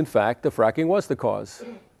think, that in fact the fracking was the cause.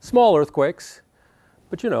 Small earthquakes,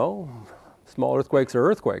 but you know, small earthquakes are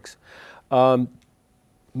earthquakes.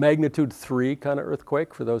 Magnitude 3 kind of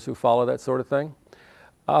earthquake, for those who follow that sort of thing.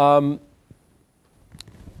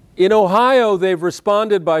 In Ohio, they've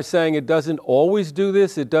responded by saying it doesn't always do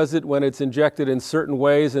this. It does it when it's injected in certain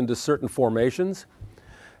ways into certain formations.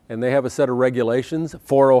 And they have a set of regulations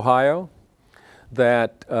for Ohio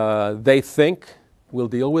that they think will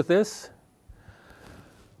deal with this.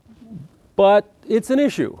 But it's an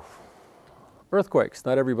issue. Earthquakes,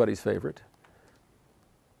 not everybody's favorite.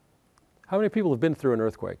 How many people have been through an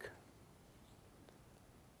earthquake?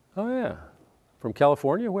 Oh, yeah. From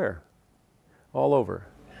California? Where? All over.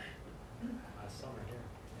 Last summer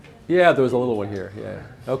here. Yeah, there was a little one here. Yeah.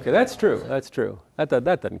 Okay, that's true. That's true. That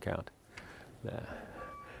doesn't count. Nah.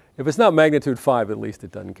 If it's not magnitude 5, at least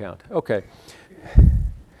it doesn't count. Okay.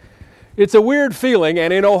 It's a weird feeling,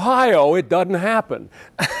 and in Ohio, it doesn't happen.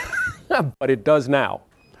 But it does now.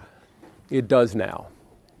 It does now.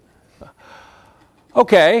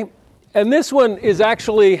 Okay, and this one is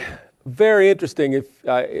actually very interesting.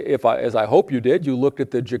 If as I hope you did, you looked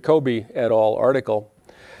at the Jacoby et al. Article.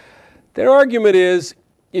 Their argument is,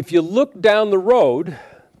 if you look down the road,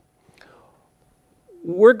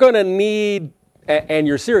 we're going to need, and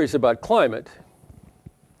you're serious about climate,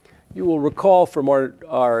 you will recall from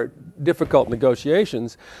our difficult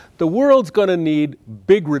negotiations, the world's going to need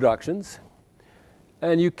big reductions,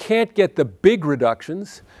 and you can't get the big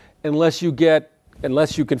reductions unless you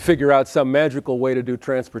can figure out some magical way to do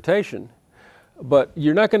transportation. But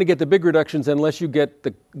you're not going to get the big reductions unless you get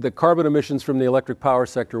the carbon emissions from the electric power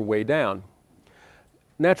sector way down.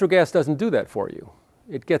 Natural gas doesn't do that for you.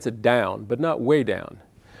 It gets it down, but not way down.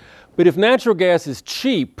 But if natural gas is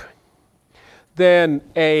cheap, then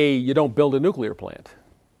you don't build a nuclear plant.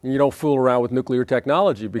 And you don't fool around with nuclear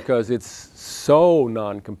technology because it's so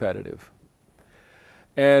non-competitive.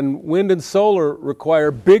 And wind and solar require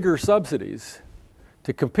bigger subsidies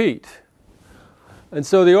to compete. And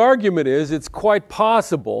so the argument is it's quite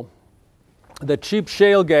possible that cheap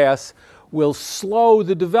shale gas will slow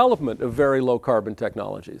the development of very low carbon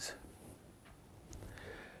technologies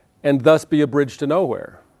and thus be a bridge to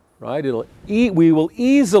nowhere, right? We will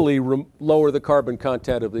easily lower the carbon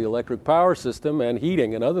content of the electric power system and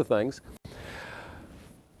heating and other things.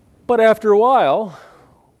 But after a while,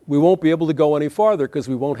 we won't be able to go any farther because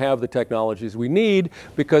we won't have the technologies we need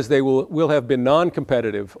because they will have been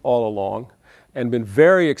non-competitive all along and been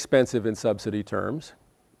very expensive in subsidy terms.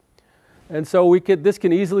 And so this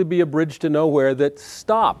can easily be a bridge to nowhere that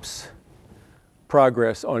stops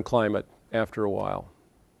progress on climate after a while.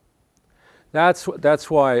 That's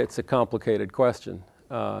why it's a complicated question.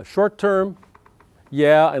 Short term,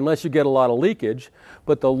 yeah, unless you get a lot of leakage,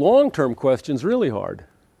 but the long-term question's really hard.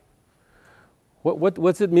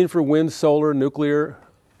 What's it mean for wind, solar, nuclear,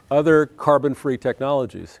 other carbon-free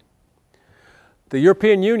technologies? The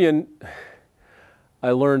European Union,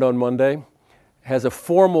 I learned on Monday, has a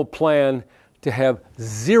formal plan to have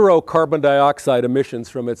zero carbon dioxide emissions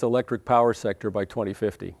from its electric power sector by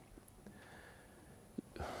 2050.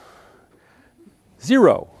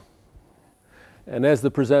 Zero. And as the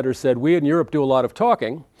presenter said, we in Europe do a lot of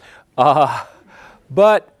talking.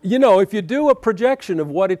 But, if you do a projection of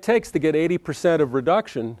what it takes to get 80% of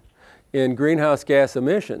reduction in greenhouse gas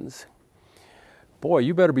emissions, boy,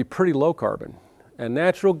 you better be pretty low carbon. And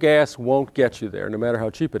natural gas won't get you there, no matter how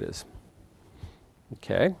cheap it is.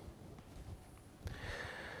 Okay.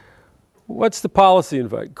 What's the policy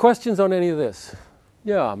invite? Questions on any of this?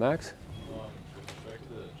 Yeah, Max? With respect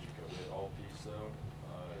to the Jacoby et al. Piece, though,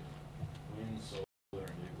 wind, solar,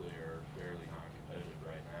 and nuclear are fairly non-competitive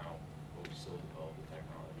right now, but we still develop the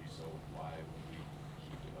technology, so why would we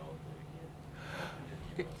keep developing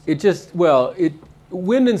it?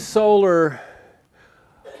 Wind and solar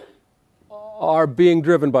are being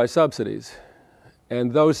driven by subsidies,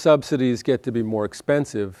 and those subsidies get to be more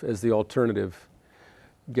expensive as the alternative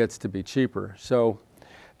gets to be cheaper. So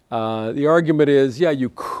the argument is, yeah,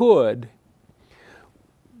 you could,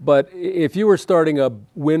 but if you were starting a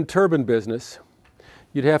wind turbine business,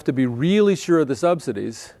 you'd have to be really sure of the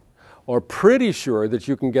subsidies or pretty sure that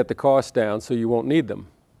you can get the cost down so you won't need them.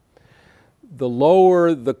 The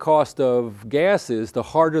lower the cost of gas is, the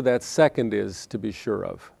harder that second is to be sure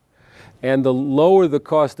of. And the lower the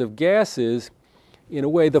cost of gas is, in a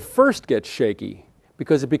way, the first gets shaky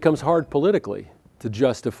because it becomes hard politically to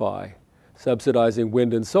justify subsidizing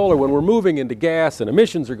wind and solar when we're moving into gas and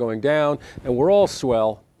emissions are going down and we're all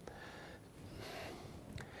swell.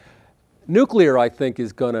 Nuclear, I think,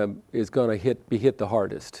 is going to be hit the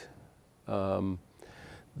hardest.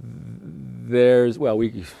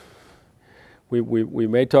 We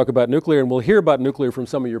may talk about nuclear, and we'll hear about nuclear from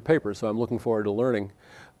some of your papers, so I'm looking forward to learning.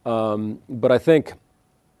 But I think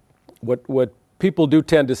what people do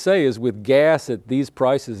tend to say is with gas at these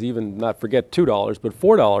prices, even not forget $2, but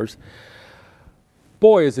 $4,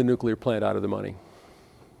 boy, is a nuclear plant out of the money.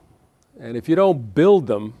 And if you don't build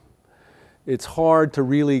them, it's hard to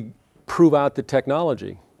really prove out the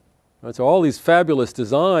technology. Right? So all these fabulous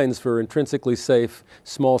designs for intrinsically safe,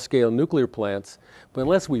 small-scale nuclear plants, but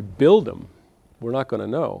unless we build them, we're not going to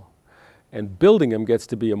know. And building them gets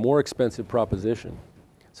to be a more expensive proposition.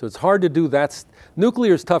 So it's hard to do that.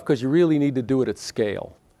 Nuclear is tough because you really need to do it at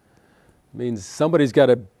scale. Means somebody's got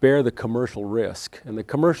to bear the commercial risk, and the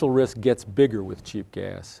commercial risk gets bigger with cheap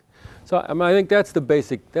gas. So I mean, I think that's the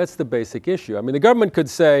basic issue. I mean, the government could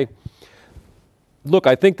say, look,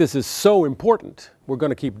 I think this is so important, we're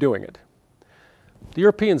going to keep doing it. The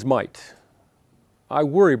Europeans might. I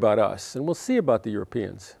worry about us, and we'll see about the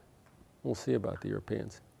Europeans. We'll see about the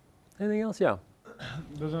Europeans. Anything else? Yeah.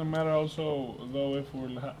 Doesn't it matter also, though, if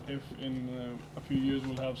if in a few years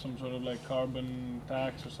we'll have some sort of like carbon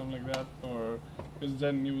tax or something like that, or because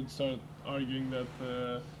then you would start arguing that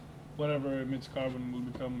whatever emits carbon will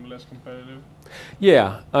become less competitive.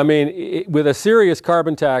 Yeah, I mean, with a serious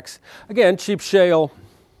carbon tax, again, cheap shale,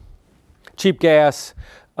 cheap gas.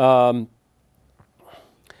 The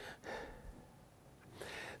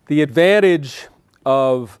advantage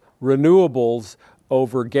of renewables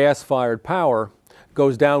over gas-fired power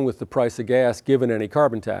goes down with the price of gas given any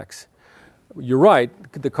carbon tax. You're right,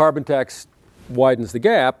 the carbon tax widens the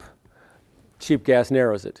gap, cheap gas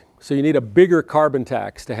narrows it. So you need a bigger carbon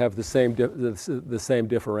tax to have the same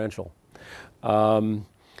differential. I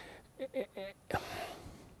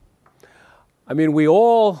mean, we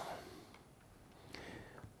all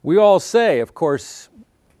say, of course,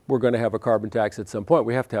 we're going to have a carbon tax at some point.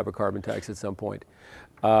 We have to have a carbon tax at some point.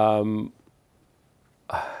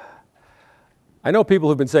 I know people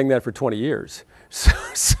who've been saying that for 20 years.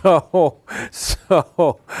 So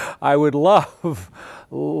I would love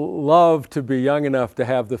to be young enough to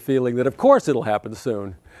have the feeling that of course it'll happen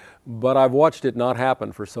soon, but I've watched it not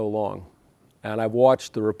happen for so long. And I've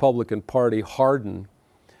watched the Republican Party harden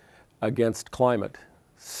against climate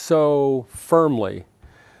so firmly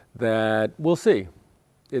that we'll see.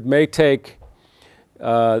 It may take,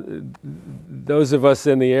 those of us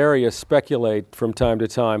in the area speculate from time to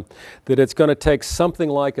time that it's going to take something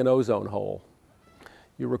like an ozone hole.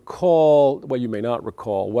 You recall, well, you may not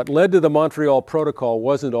recall, what led to the Montreal Protocol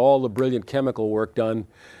wasn't all the brilliant chemical work done,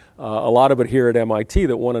 a lot of it here at MIT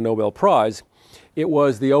that won a Nobel Prize. It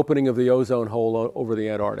was the opening of the ozone hole over the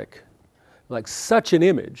Antarctic. Like such an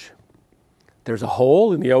image. There's a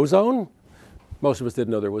hole in the ozone? Most of us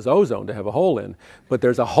didn't know there was ozone to have a hole in. But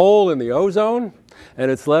there's a hole in the ozone,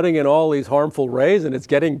 and it's letting in all these harmful rays, and it's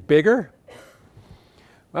getting bigger.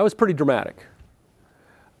 That was pretty dramatic.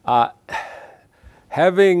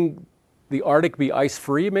 Having the Arctic be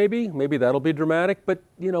ice-free, maybe that'll be dramatic, but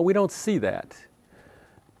you know, we don't see that.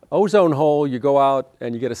 Ozone hole, you go out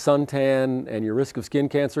and you get a suntan and your risk of skin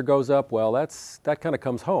cancer goes up, well, that kind of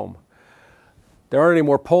comes home. There aren't any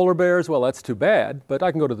more polar bears, well, that's too bad, but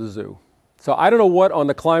I can go to the zoo. So I don't know what on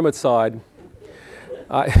the climate side,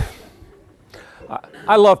 I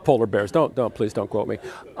love polar bears, please don't quote me.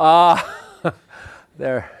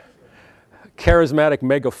 They're charismatic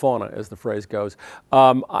megafauna, as the phrase goes.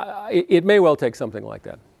 It may well take something like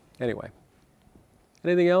that. Anyway.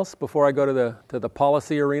 Anything else before I go to the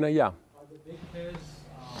policy arena? Yeah. Are the big players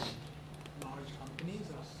large companies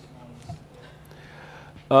or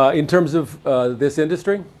small? In terms of this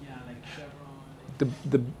industry? Yeah, like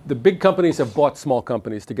Chevron. The big companies have bought small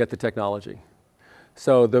companies to get the technology.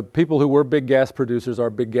 So the people who were big gas producers are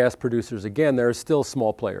big gas producers again. There are still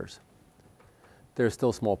small players. There are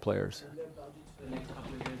still small players. Is there budgets for the next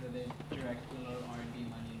couple of years? Are they direct a lot of R&D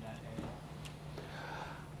money in that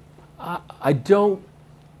area? I don't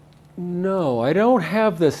know. I don't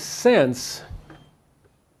have the sense.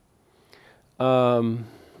 I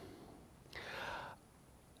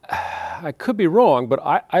could be wrong, but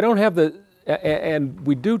I don't have the, and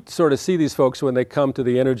we do sort of see these folks when they come to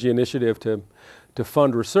the Energy Initiative to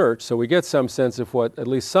fund research, so we get some sense of what at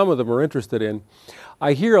least some of them are interested in.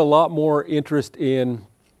 I hear a lot more interest in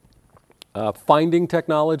finding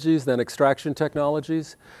technologies than extraction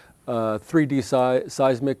technologies, 3D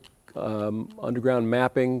seismic underground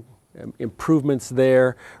mapping, improvements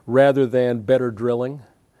there rather than better drilling.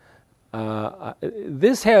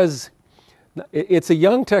 It's a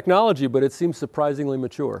young technology, but it seems surprisingly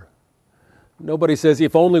mature. Nobody says,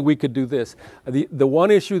 if only we could do this. The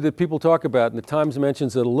one issue that people talk about, and the Times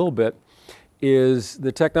mentions it a little bit, is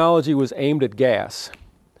the technology was aimed at gas.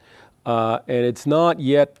 And it's not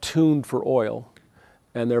yet tuned for oil.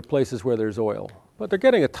 And there are places where there's oil. But they're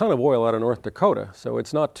getting a ton of oil out of North Dakota, so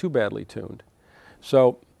it's not too badly tuned.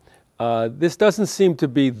 So this doesn't seem to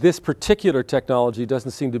be, this particular technology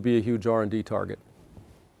doesn't seem to be a huge R&D target.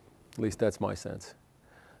 At least that's my sense.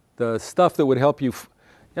 The stuff that would help you,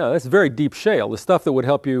 that's very deep shale. The stuff that would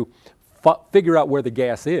help you figure out where the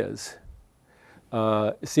gas is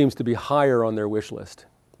seems to be higher on their wish list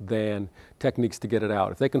than techniques to get it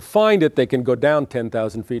out. If they can find it, they can go down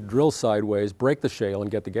 10,000 feet, drill sideways, break the shale, and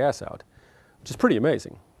get the gas out, which is pretty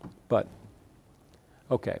amazing. But,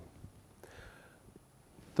 okay.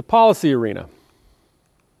 The policy arena.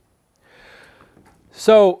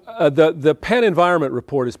 So the Penn Environment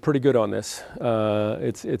Report is pretty good on this.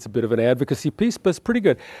 It's a bit of an advocacy piece, but it's pretty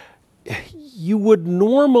good. You would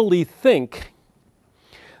normally think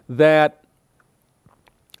that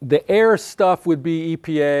the air stuff would be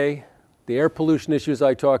EPA, the air pollution issues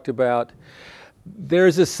I talked about.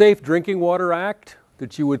 There's a Safe Drinking Water Act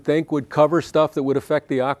that you would think would cover stuff that would affect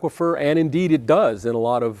the aquifer, and indeed it does in a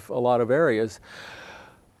lot of areas.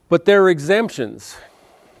 But there are exemptions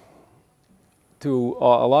to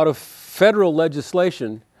a lot of federal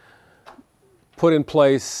legislation put in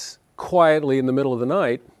place quietly in the middle of the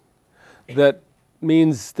night that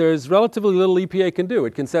means there's relatively little EPA can do.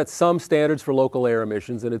 It can set some standards for local air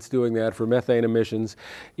emissions, and it's doing that for methane emissions.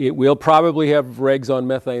 It will probably have regs on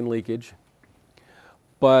methane leakage.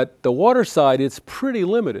 But the water side, it's pretty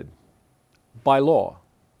limited by law.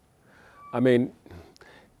 I mean,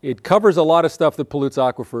 it covers a lot of stuff that pollutes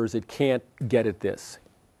aquifers. It can't get at this.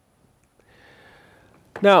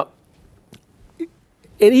 Now, and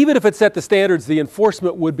even if it set the standards, the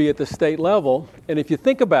enforcement would be at the state level. And if you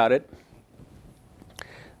think about it,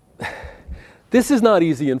 this is not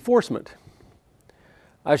easy enforcement.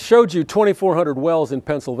 I showed you 2,400 wells in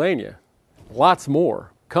Pennsylvania, lots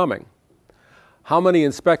more coming. How many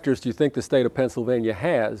inspectors do you think the state of Pennsylvania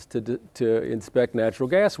has to inspect natural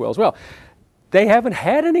gas wells? Well, they haven't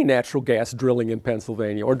had any natural gas drilling in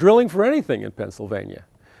Pennsylvania or drilling for anything in Pennsylvania.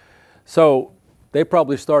 So they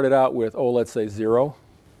probably started out with, let's say 0.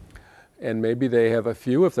 And maybe they have a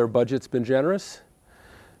few if their budget's been generous.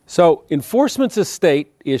 So enforcement's a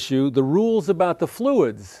state issue. The rules about the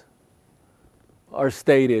fluids are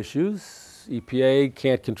state issues. EPA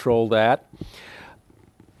can't control that.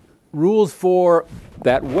 Rules for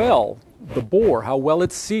that well, the bore, how well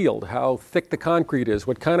it's sealed, how thick the concrete is,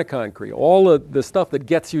 what kind of concrete, all of the stuff that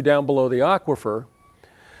gets you down below the aquifer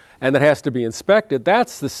and that has to be inspected,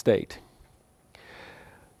 that's the state.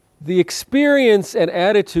 The experience and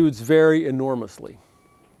attitudes vary enormously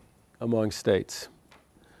among states.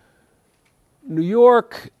 New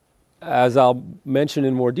York, as I'll mention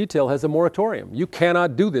in more detail, has a moratorium. You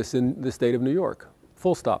cannot do this in the state of New York.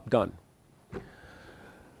 Full stop, done.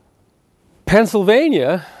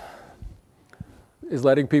 Pennsylvania is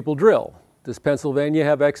letting people drill. Does Pennsylvania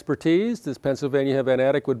have expertise? Does Pennsylvania have an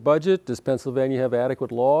adequate budget? Does Pennsylvania have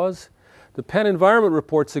adequate laws? The Penn Environment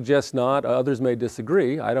Report suggests not. Others may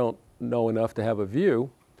disagree. I don't know enough to have a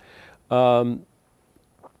view.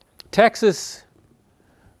 Texas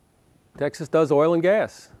does oil and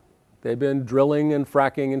gas. They've been drilling and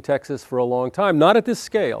fracking in Texas for a long time, not at this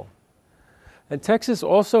scale. And Texas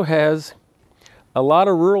also has a lot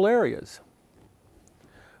of rural areas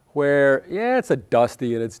where, it's a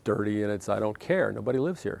dusty and it's dirty and I don't care. Nobody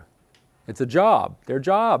lives here. It's a job. They're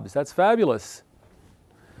jobs. That's fabulous.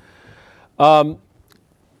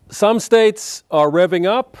 Some states are revving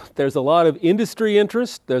up. There's a lot of industry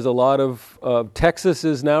interest. There's a lot of Texas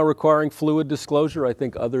is now requiring fluid disclosure. I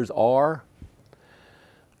think others are.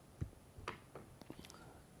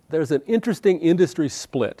 There's an interesting industry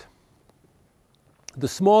split. The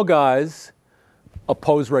small guys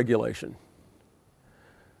oppose regulation.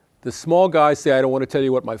 The small guys say, I don't want to tell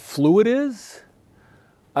you what my fluid is.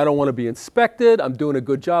 I don't want to be inspected. I'm doing a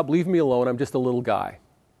good job. Leave me alone. I'm just a little guy.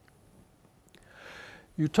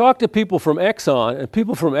 You talk to people from Exxon, and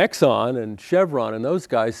people from Exxon and Chevron and those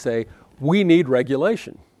guys say, we need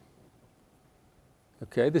regulation.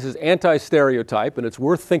 Okay, this is anti-stereotype, and it's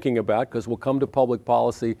worth thinking about because we'll come to public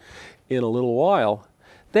policy in a little while.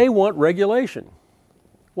 They want regulation.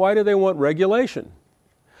 Why do they want regulation?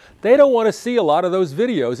 They don't want to see a lot of those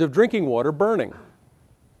videos of drinking water burning.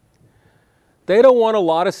 They don't want a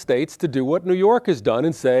lot of states to do what New York has done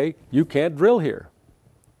and say, you can't drill here.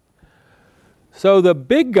 So the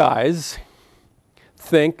big guys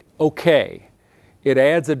think, okay, it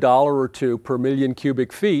adds $1 or $2 per million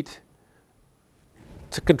cubic feet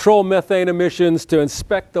to control methane emissions, to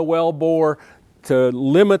inspect the well bore, to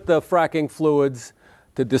limit the fracking fluids,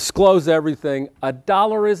 to disclose everything.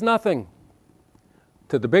 $1 is nothing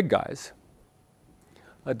to the big guys.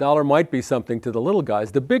 $1 might be something to the little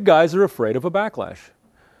guys. The big guys are afraid of a backlash.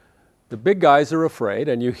 The big guys are afraid,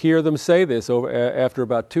 and you hear them say this after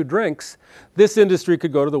about 2 drinks, this industry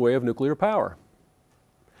could go to the way of nuclear power.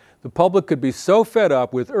 The public could be so fed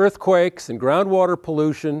up with earthquakes and groundwater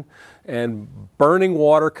pollution and burning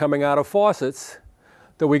water coming out of faucets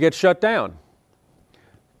that we get shut down.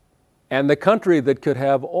 And the country that could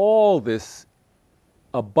have all this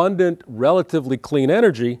abundant, relatively clean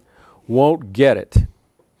energy won't get it.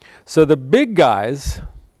 So the big guys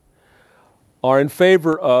are in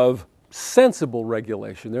favor of sensible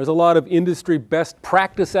regulation. There's a lot of industry best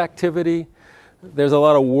practice activity. There's a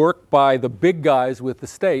lot of work by the big guys with the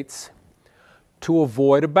states to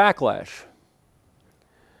avoid a backlash.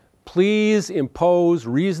 Please impose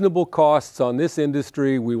reasonable costs on this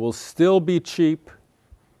industry. We will still be cheap.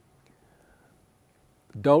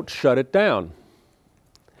 Don't shut it down.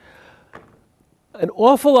 An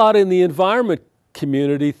awful lot in the environment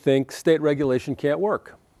community think state regulation can't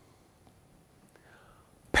work.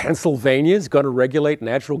 Pennsylvania is going to regulate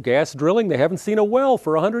natural gas drilling. They haven't seen a well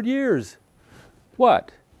for 100 years.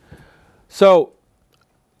 What? So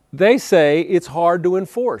they say it's hard to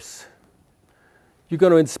enforce. You're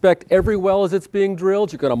going to inspect every well as it's being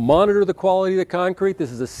drilled. You're going to monitor the quality of the concrete.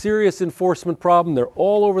 This is a serious enforcement problem. They're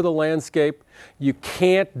all over the landscape. You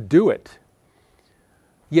can't do it.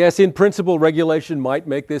 Yes, in principle, regulation might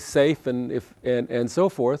make this safe and so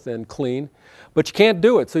forth and clean, but you can't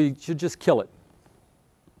do it, so you should just kill it.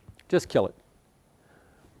 Just kill it.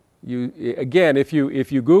 Again, if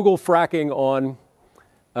you Google fracking on,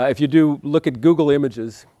 if you do look at Google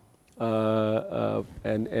images and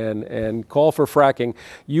call for fracking,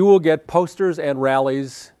 you will get posters and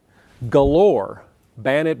rallies galore.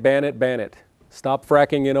 Ban it, ban it, ban it. Stop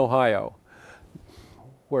fracking in Ohio.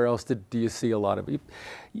 Where else do you see a lot of it?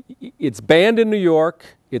 It's banned in New York.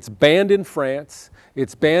 It's banned in France.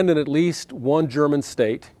 It's banned in at least one German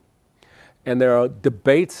state. And there are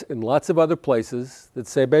debates in lots of other places that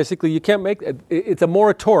say basically you can't make it. It's a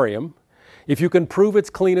moratorium. If you can prove it's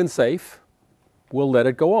clean and safe, we'll let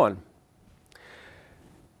it go on.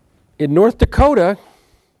 In North Dakota,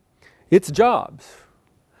 it's jobs.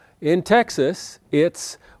 In Texas,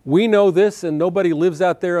 it's we know this and nobody lives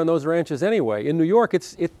out there on those ranches anyway. In New York,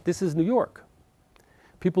 this is New York.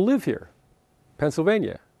 People live here.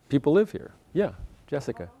 Pennsylvania, people live here. Yeah,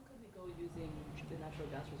 Jessica. How long could we go using the natural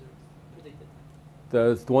gas reserves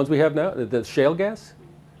predicted? The ones we have now, the shale gas?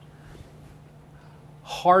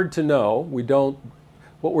 Hard to know. We don't,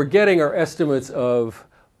 what we're getting are estimates of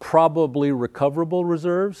probably recoverable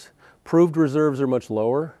reserves. Proved reserves are much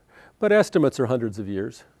lower, but estimates are hundreds of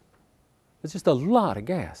years. It's just a lot of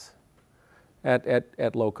gas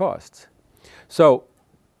at low costs. So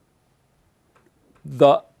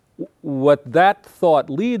what that thought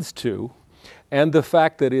leads to, and the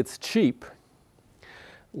fact that it's cheap,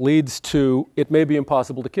 leads to it may be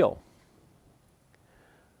impossible to kill.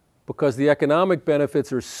 Because the economic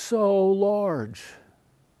benefits are so large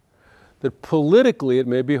that politically it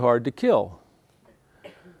may be hard to kill.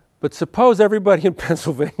 But suppose everybody in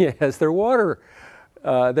Pennsylvania has their water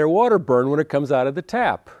burn when it comes out of the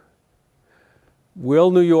tap.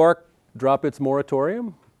 Will New York drop its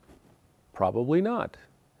moratorium? Probably not.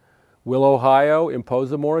 Will Ohio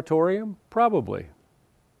impose a moratorium? Probably.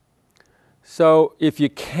 So if you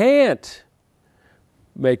can't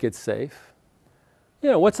make it safe,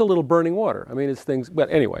 what's a little burning water? I mean, it's things,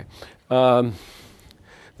 but anyway,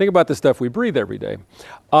 think about the stuff we breathe every day.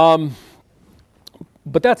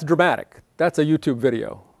 But that's dramatic. That's a YouTube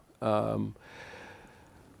video. The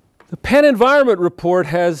Penn Environment Report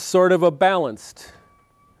has sort of a balanced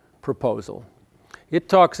proposal. It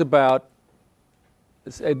talks about,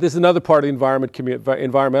 this is another part of the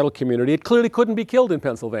environmental community. It clearly couldn't be killed in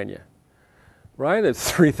Pennsylvania, right? There's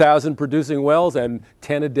 3,000 producing wells and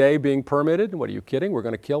 10 a day being permitted. What, are you kidding? We're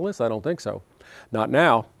going to kill this? I don't think so. Not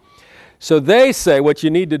now. So they say what you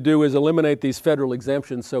need to do is eliminate these federal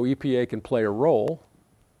exemptions so EPA can play a role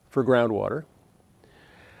for groundwater.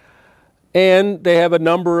 And they have a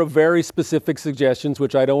number of very specific suggestions,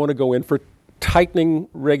 which I don't want to go in, for tightening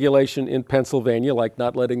regulation in Pennsylvania, like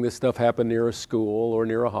not letting this stuff happen near a school or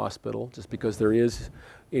near a hospital, just because there is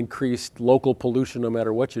increased local pollution no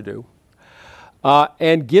matter what you do.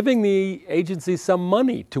 And giving the agency some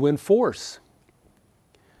money to enforce.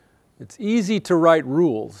 It's easy to write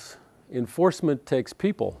rules. Enforcement takes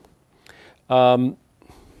people. And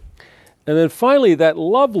then finally, that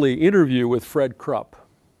lovely interview with Fred Krupp.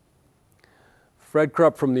 Fred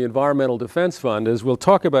Krupp from the Environmental Defense Fund. As we'll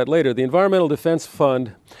talk about later, the Environmental Defense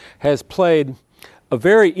Fund has played a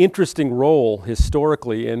very interesting role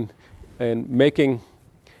historically in making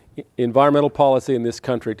environmental policy in this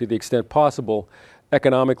country, to the extent possible,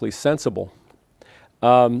 economically sensible.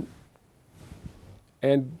 And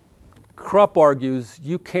Krupp argues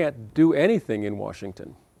you can't do anything in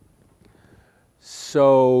Washington.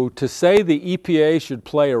 So to say the EPA should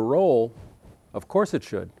play a role, of course it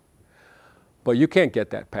should. But you can't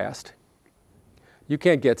get that passed. You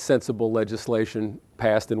can't get sensible legislation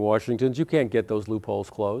passed in Washington. You can't get those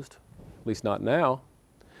loopholes closed, at least not now.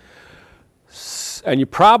 And you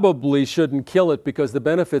probably shouldn't kill it because the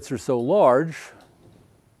benefits are so large.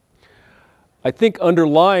 I think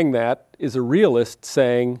underlying that is a realist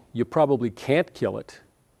saying you probably can't kill it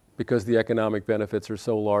because the economic benefits are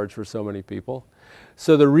so large for so many people.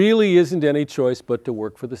 So there really isn't any choice but to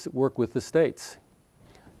work with the states.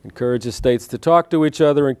 Encourage the states to talk to each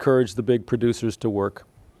other, encourage the big producers to work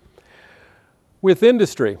with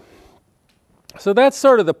industry. So that's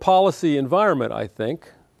sort of the policy environment, I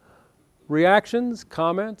think. Reactions,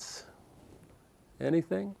 comments,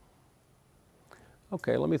 anything?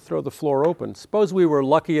 Okay, let me throw the floor open. Suppose we were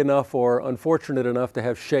lucky enough or unfortunate enough to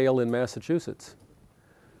have shale in Massachusetts.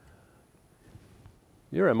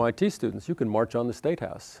 You're MIT students. You can march on the State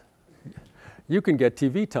House. You can get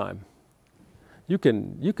TV time. You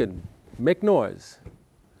can make noise.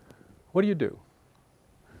 What do?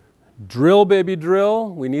 Drill, baby, drill.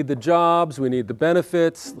 We need the jobs. We need the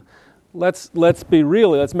benefits. Let's be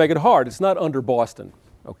real. Let's make it hard. It's not under Boston.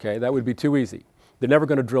 Okay, that would be too easy. They're never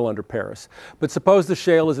going to drill under Paris. But suppose the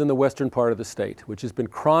shale is in the western part of the state, which has been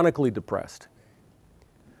chronically depressed.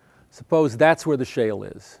 Suppose that's where the shale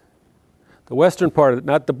is. The western part of it,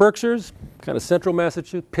 not the Berkshires, kind of central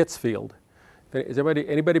Massachusetts, Pittsfield. Is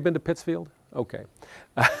anybody been to Pittsfield? Okay.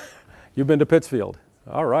 You've been to Pittsfield.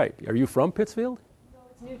 All right. Are you from Pittsfield? No,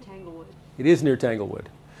 it's near Tanglewood. It is near Tanglewood.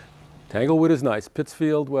 Tanglewood is nice.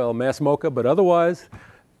 Pittsfield, well, Massmoka, but otherwise,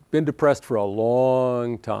 been depressed for a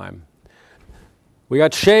long time. We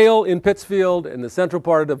got shale in Pittsfield in the central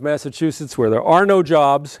part of Massachusetts where there are no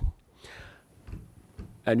jobs,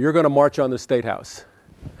 and you're going to march on the State House.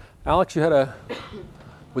 Alex, you had a,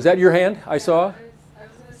 was that your hand I saw? I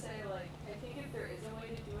was going to say, like, I think if there is a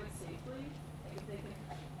way to do it safely, like if they can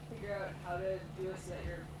figure out how to do it so that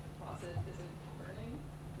your faucet isn't burning,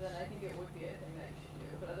 then I think it would be a thing that you should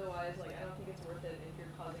do. But otherwise, like, I don't think it's worth it if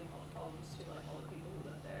you're causing health problems to, like, all the people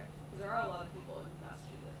who live there. Because there are a lot of people in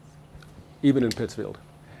Massachusetts. Even in Pittsfield.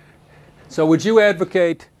 So would you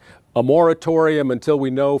advocate a moratorium until we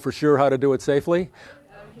know for sure how to do it safely?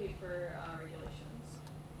 Advocate for regulations.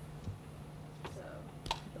 So.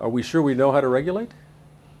 Are we sure we know how to regulate?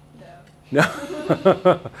 No.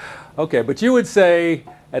 No? Okay, but you would say,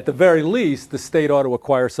 at the very least, the state ought to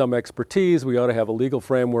acquire some expertise. We ought to have a legal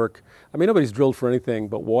framework. I mean, nobody's drilled for anything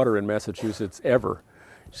but water in Massachusetts ever.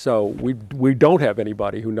 So we don't have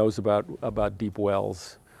anybody who knows about deep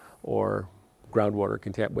wells or groundwater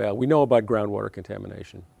contamination. Well, we know about groundwater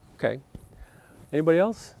contamination. Okay. Anybody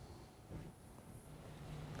else?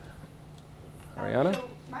 Ariana? So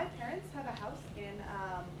my parents have a house in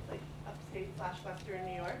like upstate/western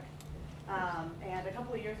New York, and a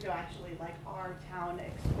couple of years ago, actually, like our town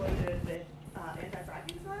exploded with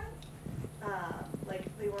anti-fracking signs. Like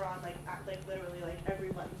they were on like literally like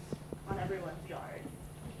everyone's yard.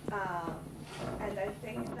 And I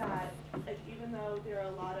think that even though there are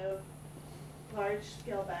a lot of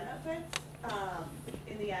large-scale benefits,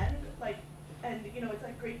 in the end, like, and you know, it's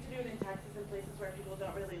like great to do it in Texas and places where people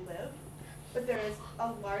don't really live, but there is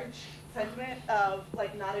a large sentiment of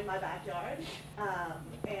like not in my backyard,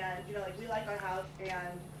 and you know, like we like our house,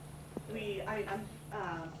 and I'm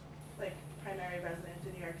like primary resident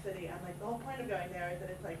in New York City, and like the whole point of going there is that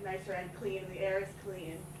it's like nicer and clean, and the air is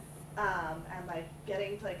clean, and like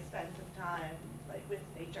getting to like spend some time like with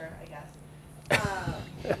nature, I guess.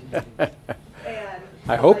 And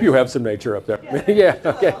I hope you have some nature up there. Yeah,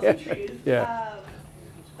 Yeah, okay. some trees. Yeah.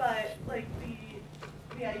 But like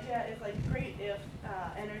the idea is like great if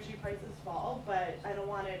energy prices fall, but I don't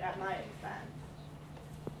want it at my expense.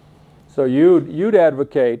 So you'd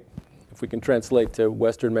advocate, if we can translate to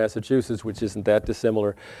Western Massachusetts, which isn't that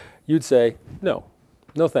dissimilar, you'd say, no,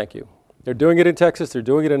 thank you. They're doing it in Texas, they're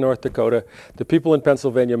doing it in North Dakota. The people in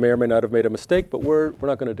Pennsylvania may or may not have made a mistake, but we're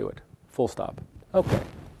not going to do it. Full stop. Okay.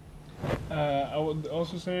 I would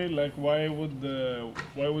also say, like, why would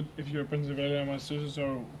if you're Pennsylvania, Massachusetts,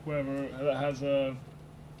 or whoever that has a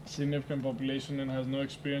significant population and has no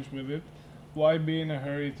experience with it, why be in a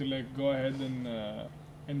hurry to like go ahead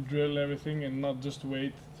and drill everything and not just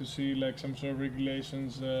wait to see like some sort of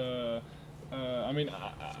regulations? I mean,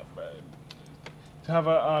 to have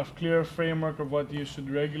a clear framework of what you should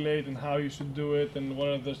regulate and how you should do it and what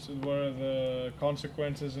are the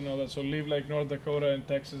consequences and all that. So leave like North Dakota and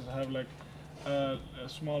Texas have like a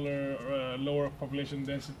smaller, lower population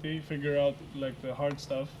density, figure out like the hard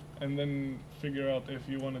stuff, and then figure out if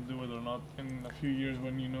you want to do it or not in a few years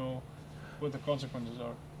when you know what the consequences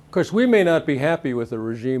are. Of course, we may not be happy with a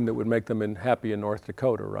regime that would make them happy in North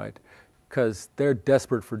Dakota, right? Because they're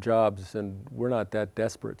desperate for jobs and we're not that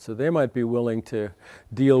desperate. So they might be willing to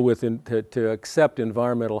deal with, to accept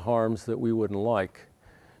environmental harms that we wouldn't like.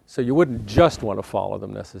 So you wouldn't just want to follow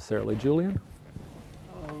them necessarily. Julian?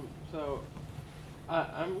 So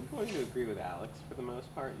I'm going to agree with Alex for the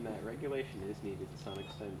most part in that regulation is needed to some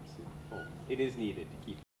extent. Well, it is needed to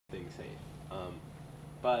keep things safe.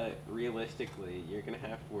 But realistically, you're going to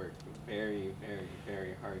have to work very, very,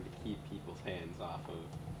 very hard to keep people's hands off of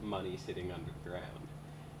money sitting underground.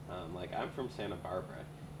 Like, I'm from Santa Barbara,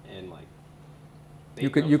 and like,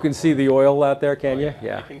 You can see the oil out there, can you?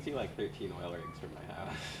 Yeah. I can see like 13 oil rigs from my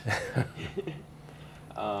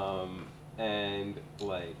house. And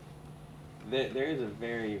like, there is a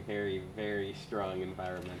very, very, very strong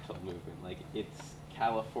environmental movement. Like, it's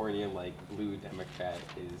California, like blue Democrat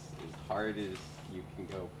is as hard as you can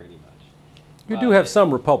go, pretty much. You do have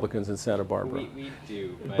some Republicans in Santa Barbara. We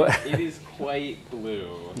do, but it is quite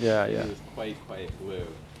blue. Yeah, It yeah. is quite blue.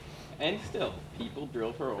 And still, people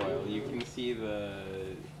drill for oil. You can see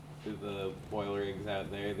the oil rigs out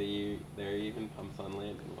there. There are even pumps on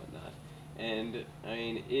land and whatnot. And I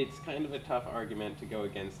mean, it's kind of a tough argument to go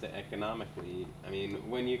against it economically. I mean,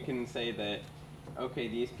 when you can say that, okay,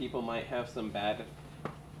 these people might have some bad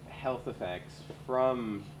health effects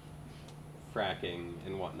from fracking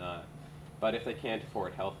and whatnot, but if they can't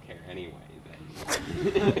afford health care anyway,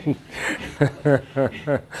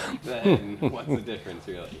 then what's the difference,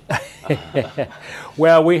 really?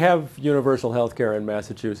 Well, we have universal health care in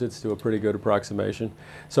Massachusetts to a pretty good approximation,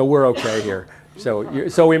 so we're okay here.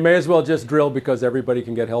 So we may as well just drill because everybody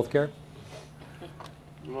can get health care?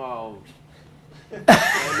 Well,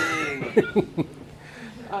 I mean,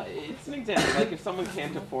 it's an example. Like, if someone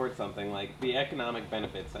can't afford something, like the economic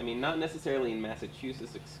benefits, I mean, not necessarily in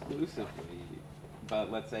Massachusetts exclusively, but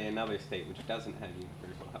let's say another state which doesn't have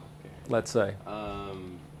universal health care. Let's say.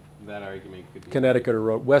 That argument could be... Connecticut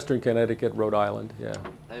or Western Connecticut, Rhode Island, yeah.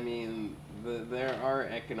 I mean, there are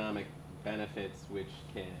economic benefits which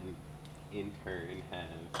can, in turn,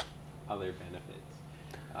 have other benefits.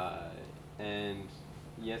 And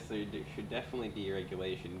yes, there should definitely be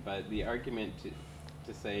regulation, but the argument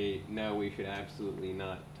to say, no, we should absolutely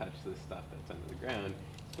not touch this stuff that's under the ground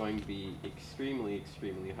is going to be extremely,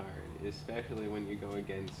 extremely hard, especially when you go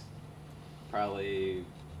against probably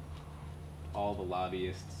all the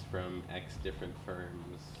lobbyists from X different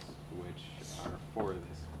firms which are for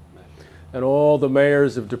this measure. And all the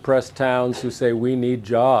mayors of depressed towns who say, we need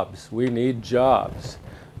jobs, we need jobs.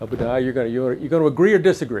 Obadiah, you're going to agree or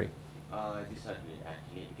disagree? Disagree,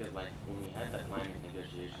 actually, because like when we had the climate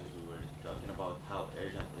negotiations, we were talking about how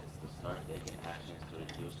urgent it is to start taking actions to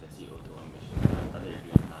reduce the CO2 emissions and other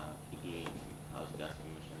greenhouse gas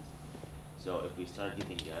emissions. So if we start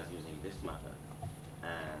getting gas using this method,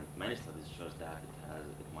 and many studies shows that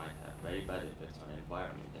it might have very bad effects on the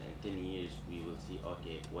environment. And in 10 years, we will see,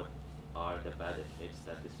 okay, what are the bad effects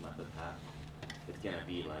that this method has? It's gonna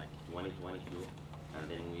be like 2022, and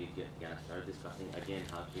then we gonna start discussing again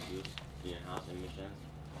how to reduce greenhouse emissions.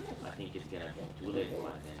 I think it's gonna be too late by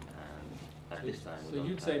then, and at this time, So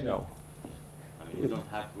you'd say no? I mean, we don't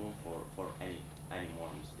have room for any more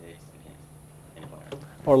mistakes against environment.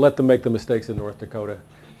 Or let them make the mistakes in North Dakota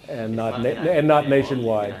and not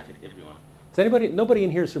nationwide. Is nobody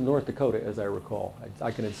in here is from North Dakota, as I recall.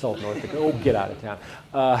 I can insult North Dakota. Oh, get out of town.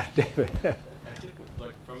 David. I think,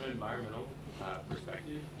 like, from an environmental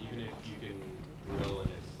perspective, even if you can drill and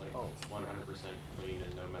it's like 100% clean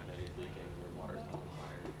and no methane is leaking or water's not on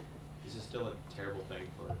fire, this is still a terrible thing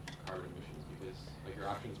for carbon emissions because, like, your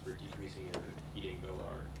options for decreasing your heating bill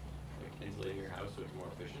are like insulating your house so it's more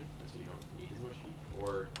efficient and so you don't need as much heat,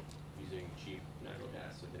 or using cheap natural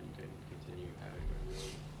gas so that you can continue having a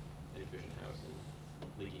really inefficient house and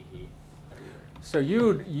leaking heat everywhere. So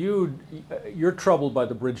you're troubled by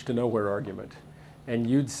the bridge to nowhere argument, and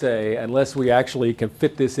you'd say unless we actually can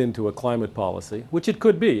fit this into a climate policy, which it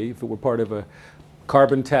could be if it were part of a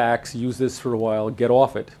carbon tax, use this for a while, get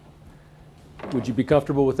off it. Would you be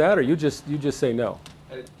comfortable with that, or you just say no?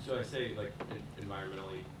 So I say, like,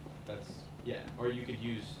 environmentally, that's, yeah. Or you could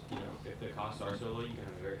use, you know, if the costs are so low, you can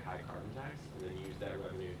have a very high carbon tax and then use that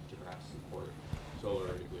revenue to perhaps support solar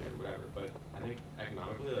or nuclear or whatever. But I think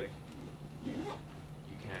economically, like, you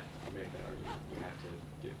can't make that argument. You have to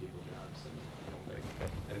give people jobs, and I don't think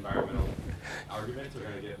environmental arguments are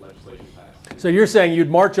going to get legislation passed. So you're saying you'd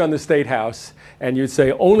march on the State House and you'd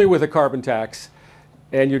say only with a carbon tax,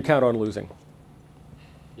 and you'd count on losing.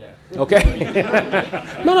 Yeah. Okay.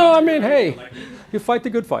 No, I mean, hey, you fight the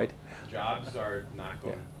good fight. Jobs are not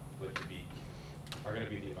going are going to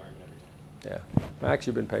be the environment every time. Yeah. Max,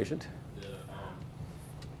 you've been patient. Yeah,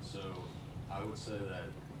 So I would say that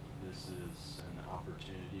this is an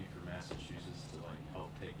opportunity for Massachusetts to like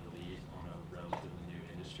help take the lead on a relatively new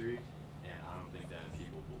industry, and I don't think that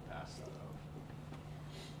people will pass that up.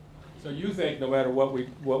 So you think no matter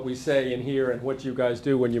what we say in here and what you guys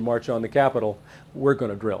do when you march on the Capitol, we're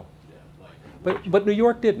going to drill. Yeah, like, But New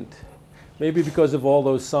York didn't. Maybe because of all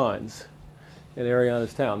those signs in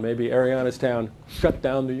Ariana's town. Maybe Ariana's town shut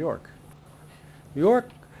down New York. New York,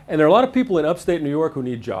 and there are a lot of people in upstate New York who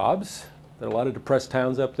need jobs. There are a lot of depressed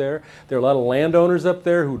towns up there. There are a lot of landowners up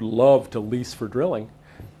there who'd love to lease for drilling,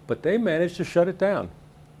 but they managed to shut it down.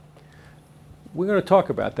 We're going to talk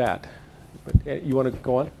about that. But you want to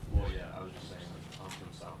go on? well, yeah, I was just saying, like, I'm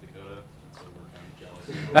from South Dakota, so we're kind of jealous.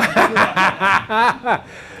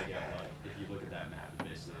 If you look at that map, it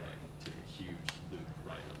basically like took a huge loop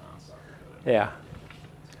right around South Dakota. Yeah.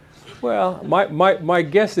 Well, my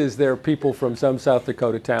guess is there are people from some South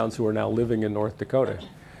Dakota towns who are now living in North Dakota.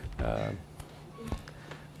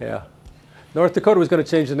 Yeah. North Dakota was going to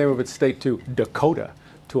change the name of its state to Dakota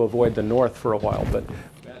to avoid the North for a while, but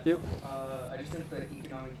Matthew? I just think the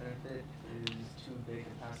economic benefit is too big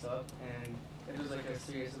to pass up, and if there's like a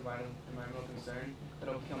serious environmental concern,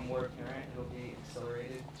 it'll become more apparent, it'll be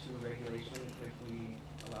accelerated to regulation if we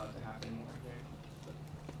allow it to happen more here.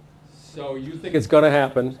 So you think it's going to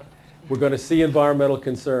happen. We're going to see environmental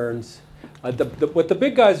concerns. What the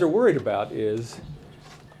big guys are worried about is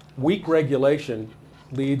weak regulation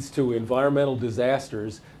leads to environmental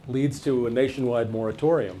disasters, leads to a nationwide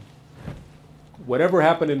moratorium. Whatever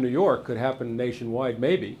happened in New York could happen nationwide,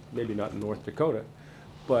 maybe not in North Dakota,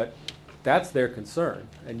 but that's their concern.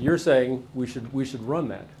 And you're saying we should run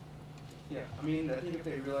that. Yeah, I mean, I think if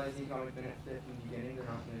they realize the economic benefit from the beginning, they're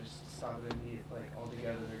not going to just stop it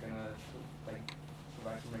altogether. They're going to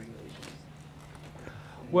provide some regulations.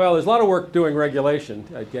 Well, there's a lot of work doing regulation.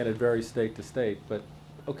 Again, it varies state to state, but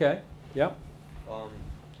okay, yeah.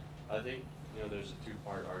 I think there's a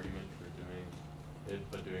two-part argument for doing it,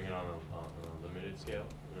 but doing it on a limited scale.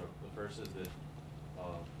 The first is that,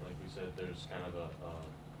 like we said, there's kind of a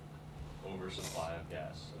oversupply of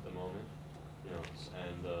gas at the moment.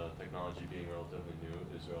 And the technology being relatively new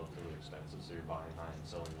is relatively expensive, so you're buying high and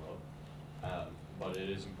selling low. But it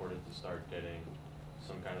is important to start getting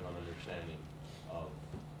some kind of an understanding of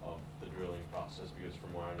the drilling process, because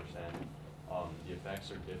from what I understand, the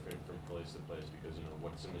effects are different from place to place, because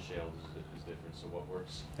what's in the shales is different. So what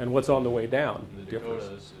works And what's on the way down? in the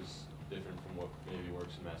Dakotas is different from what maybe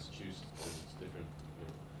works in Massachusetts, because it's different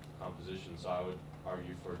composition. So I would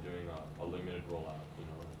argue for doing a limited rollout.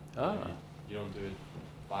 You don't do it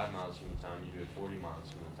 5 miles from the town, you do it 40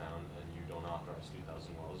 miles from the town, and you don't authorize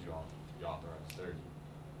 2,000 wells, you authorize 30,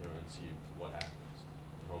 and see what happens.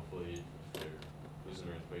 And hopefully, if there is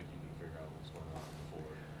an earthquake, you can figure out what's going on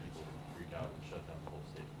before people freak out and shut down the whole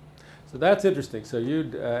state. So that's interesting. So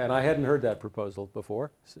and I hadn't heard that proposal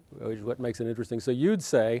before, which is what makes it interesting. So you'd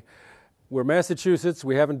say, we're Massachusetts,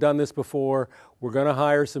 we haven't done this before, we're going to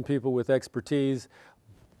hire some people with expertise,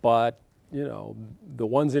 but the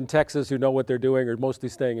ones in Texas who know what they're doing are mostly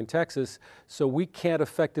staying in Texas, so we can't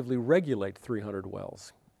effectively regulate 300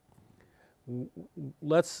 wells.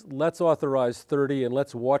 Let's authorize 30 and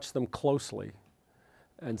let's watch them closely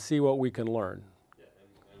and see what we can learn. Yeah,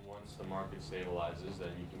 and once the market stabilizes,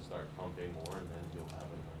 then you can start pumping more, and then you'll have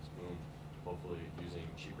a nice boom, hopefully using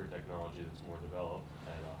cheaper technology that's more developed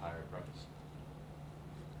at a higher price.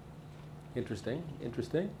 Interesting.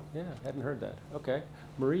 Yeah, hadn't heard that. Okay.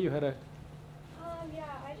 Marie, you had a... Yeah,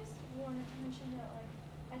 I just wanted to mention that,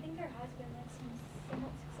 I think there has been, some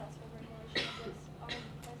somewhat successful regulation of this.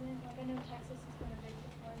 President, I know Texas has been a big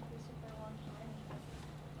one for a long time and has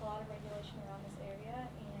a lot of regulation around this area,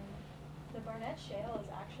 and the Barnett Shale is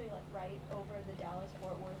actually, right over the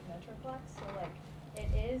Dallas-Fort Worth Metroplex, so, it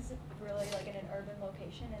is really, in an urban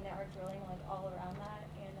location, and there are drilling, all around that,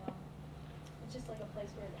 and, it's just, a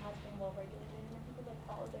place where it has been well regulated, and people,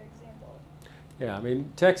 follow their example. Yeah, I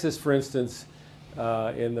mean, Texas, for instance,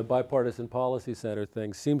 in the Bipartisan Policy Center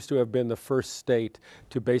thing, seems to have been the first state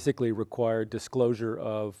to basically require disclosure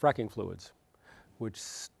of fracking fluids, which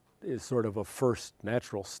is sort of a first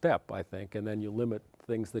natural step, I think, and then you limit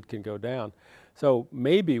things that can go down. So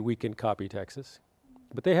maybe we can copy Texas,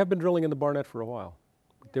 but they have been drilling in the Barnett for a while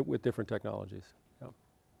with different technologies. Yeah.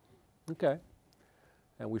 Okay.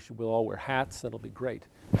 And we'll all wear hats. That'll be great.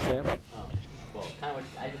 Sam? Well, kind of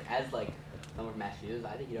as someone from Massachusetts,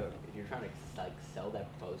 I think if you're trying to sell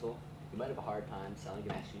that proposal, you might have a hard time selling to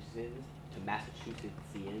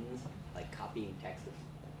Massachusettsians, copying Texas,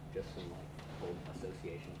 just from old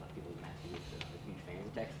associations, people in Massachusetts are huge fans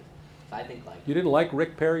of Texas. So I think you didn't like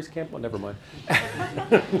Rick Perry's camp? Oh, never mind.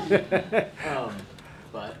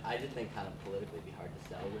 But I just think kind of politically it'd be hard to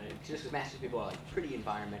sell. Just because Massachusetts people are pretty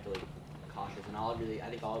environmentally cautious, and I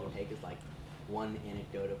think all it would take is one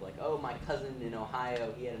anecdote of oh, my cousin in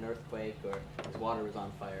Ohio, he had an earthquake, or his water was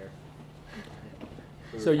on fire,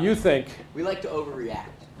 So you think we like to overreact.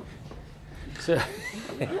 so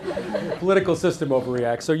political system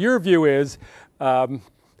overreacts. So your view is,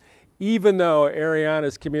 even though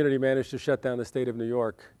Ariana's community managed to shut down the state of New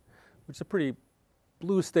York, which is a pretty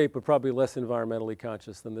blue state but probably less environmentally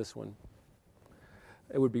conscious than this one,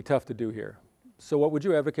 it would be tough to do here. So what would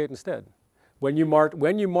you advocate instead? When you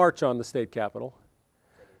march on the state capitol?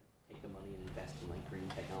 Take the money and invest in like green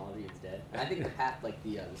technology instead. And I think the path, like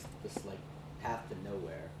this like path to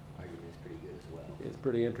nowhere argument is pretty good as well. It's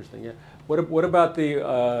pretty interesting, yeah. What about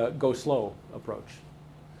the go slow approach?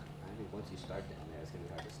 I think once you start down there, it's going to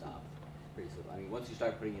be hard to stop. Pretty slow. I mean, once you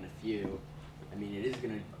start putting in a few, I mean, it is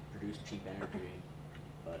going to produce cheap energy,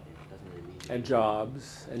 but it doesn't really mean. And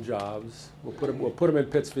jobs. We'll put them in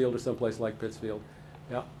Pittsfield or someplace like Pittsfield.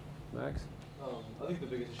 Yeah, Max. I think the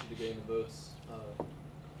biggest issue to gain the votes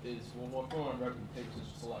is one on record in papers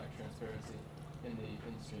is just a lack of transparency in the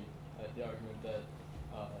industry. The argument that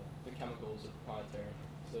the chemicals are proprietary,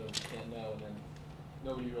 so we can't know, and then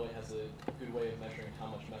nobody really has a good way of measuring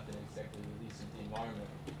how much methane is exactly released into the environment.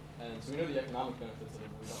 And so we know the economic benefits of it,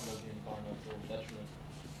 but we don't know the environmental detriment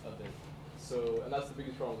of it. So, and that's the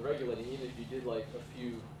biggest problem with regulating. Even if you did like a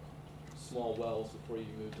few small wells before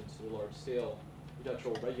you moved into a large scale, you'd have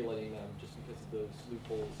trouble regulating them just because of those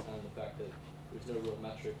loopholes and the fact that there's no real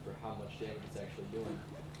metric for how much damage it's actually doing.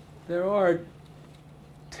 There are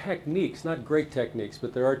techniques, not great techniques,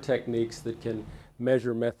 but there are techniques that can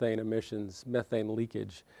measure methane emissions, methane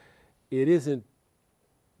leakage. It isn't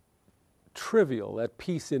trivial. That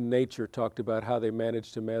piece in Nature talked about how they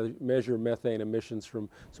managed to measure methane emissions from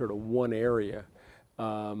sort of one area,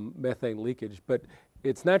 methane leakage. But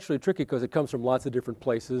it's naturally tricky because it comes from lots of different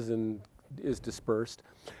places and is dispersed.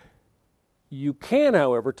 You can,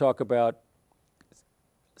 however, talk about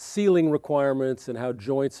sealing requirements and how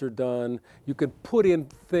joints are done. You can put in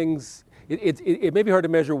things. It may be hard to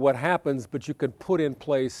measure what happens, but you can put in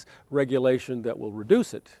place regulation that will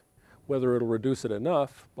reduce it. Whether it'll reduce it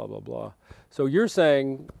enough, blah, blah, blah. So you're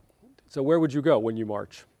saying, so where would you go when you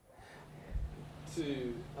march?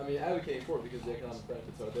 Advocating for it because the economic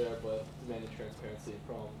benefits are there, but demanding transparency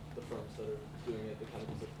from the firms that are doing it, the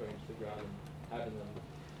chemicals that are putting to the ground, and having them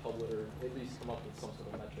public or at least come up with some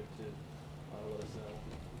sort of metric to let us know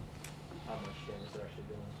how much damage they're actually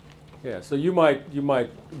doing. Yeah, so you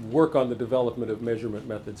might work on the development of measurement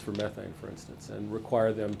methods for methane, for instance, and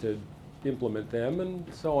require them to implement them and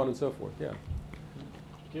so on and so forth, yeah.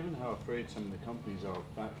 Given how afraid some of the companies are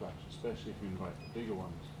of backlash, especially if you invite the bigger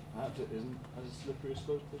ones, perhaps it isn't as a slippery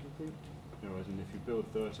slope as you think. As in if you build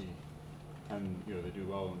 30 and they do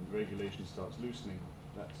well and regulation starts loosening,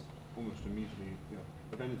 that's almost immediately,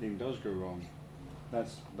 if anything does go wrong,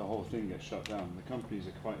 that's the whole thing gets shut down. The companies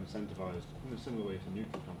are quite incentivized, in a similar way to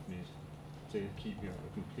nuclear companies, to keep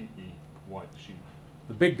a completely white sheet.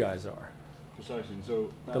 The big guys are. Precisely, and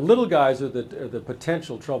so the little guys are the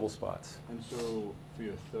potential trouble spots. And so for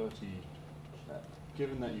your 30,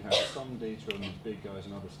 given that you have some data on these big guys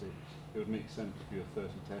in other states, it would make sense for your 30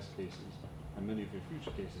 test cases and many of your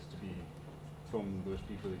future cases to be from those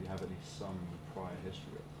people that you have at least some prior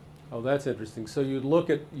history of. Oh, that's interesting. So you'd look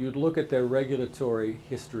at their regulatory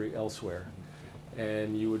history elsewhere,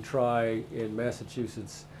 and you would try in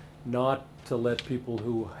Massachusetts not to let people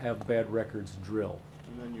who have bad records drill.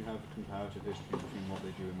 And then you have comparative history between what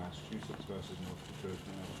they do in Massachusetts versus North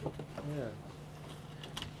Dakota. Yeah.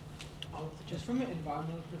 Just from an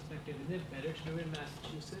environmental perspective, isn't it better to do it in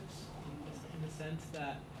Massachusetts in the sense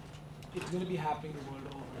that it's going to be happening the world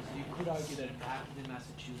over? So you could argue that if it happens in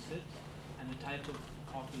Massachusetts and the type of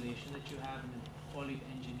population that you have and the quality of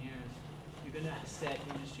engineers, you're going to set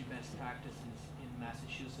industry best practices in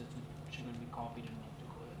Massachusetts which are going to be copied in North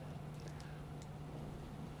Dakota.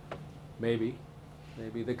 Maybe.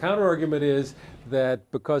 The counter-argument is that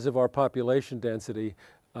because of our population density,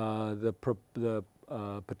 the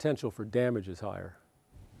potential for damage is higher.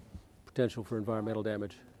 Potential for environmental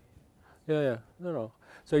damage. Yeah. No.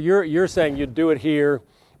 So you're saying you'd do it here,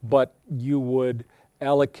 but you would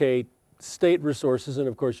allocate state resources, and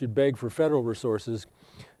of course you'd beg for federal resources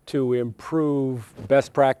to improve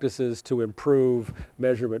best practices, to improve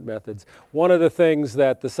measurement methods. One of the things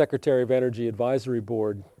that the Secretary of Energy Advisory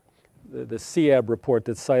Board, the CEAB report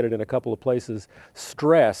that's cited in a couple of places,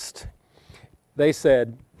 stressed, they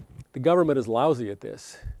said, the government is lousy at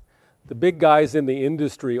this. The big guys in the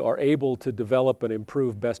industry are able to develop and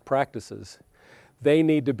improve best practices. They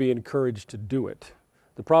need to be encouraged to do it.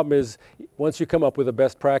 The problem is, once you come up with a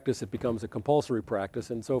best practice, it becomes a compulsory practice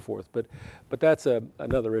and so forth. But that's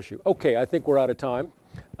another issue. Okay, I think we're out of time.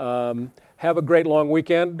 Have a great long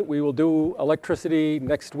weekend. We will do electricity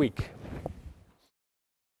next week.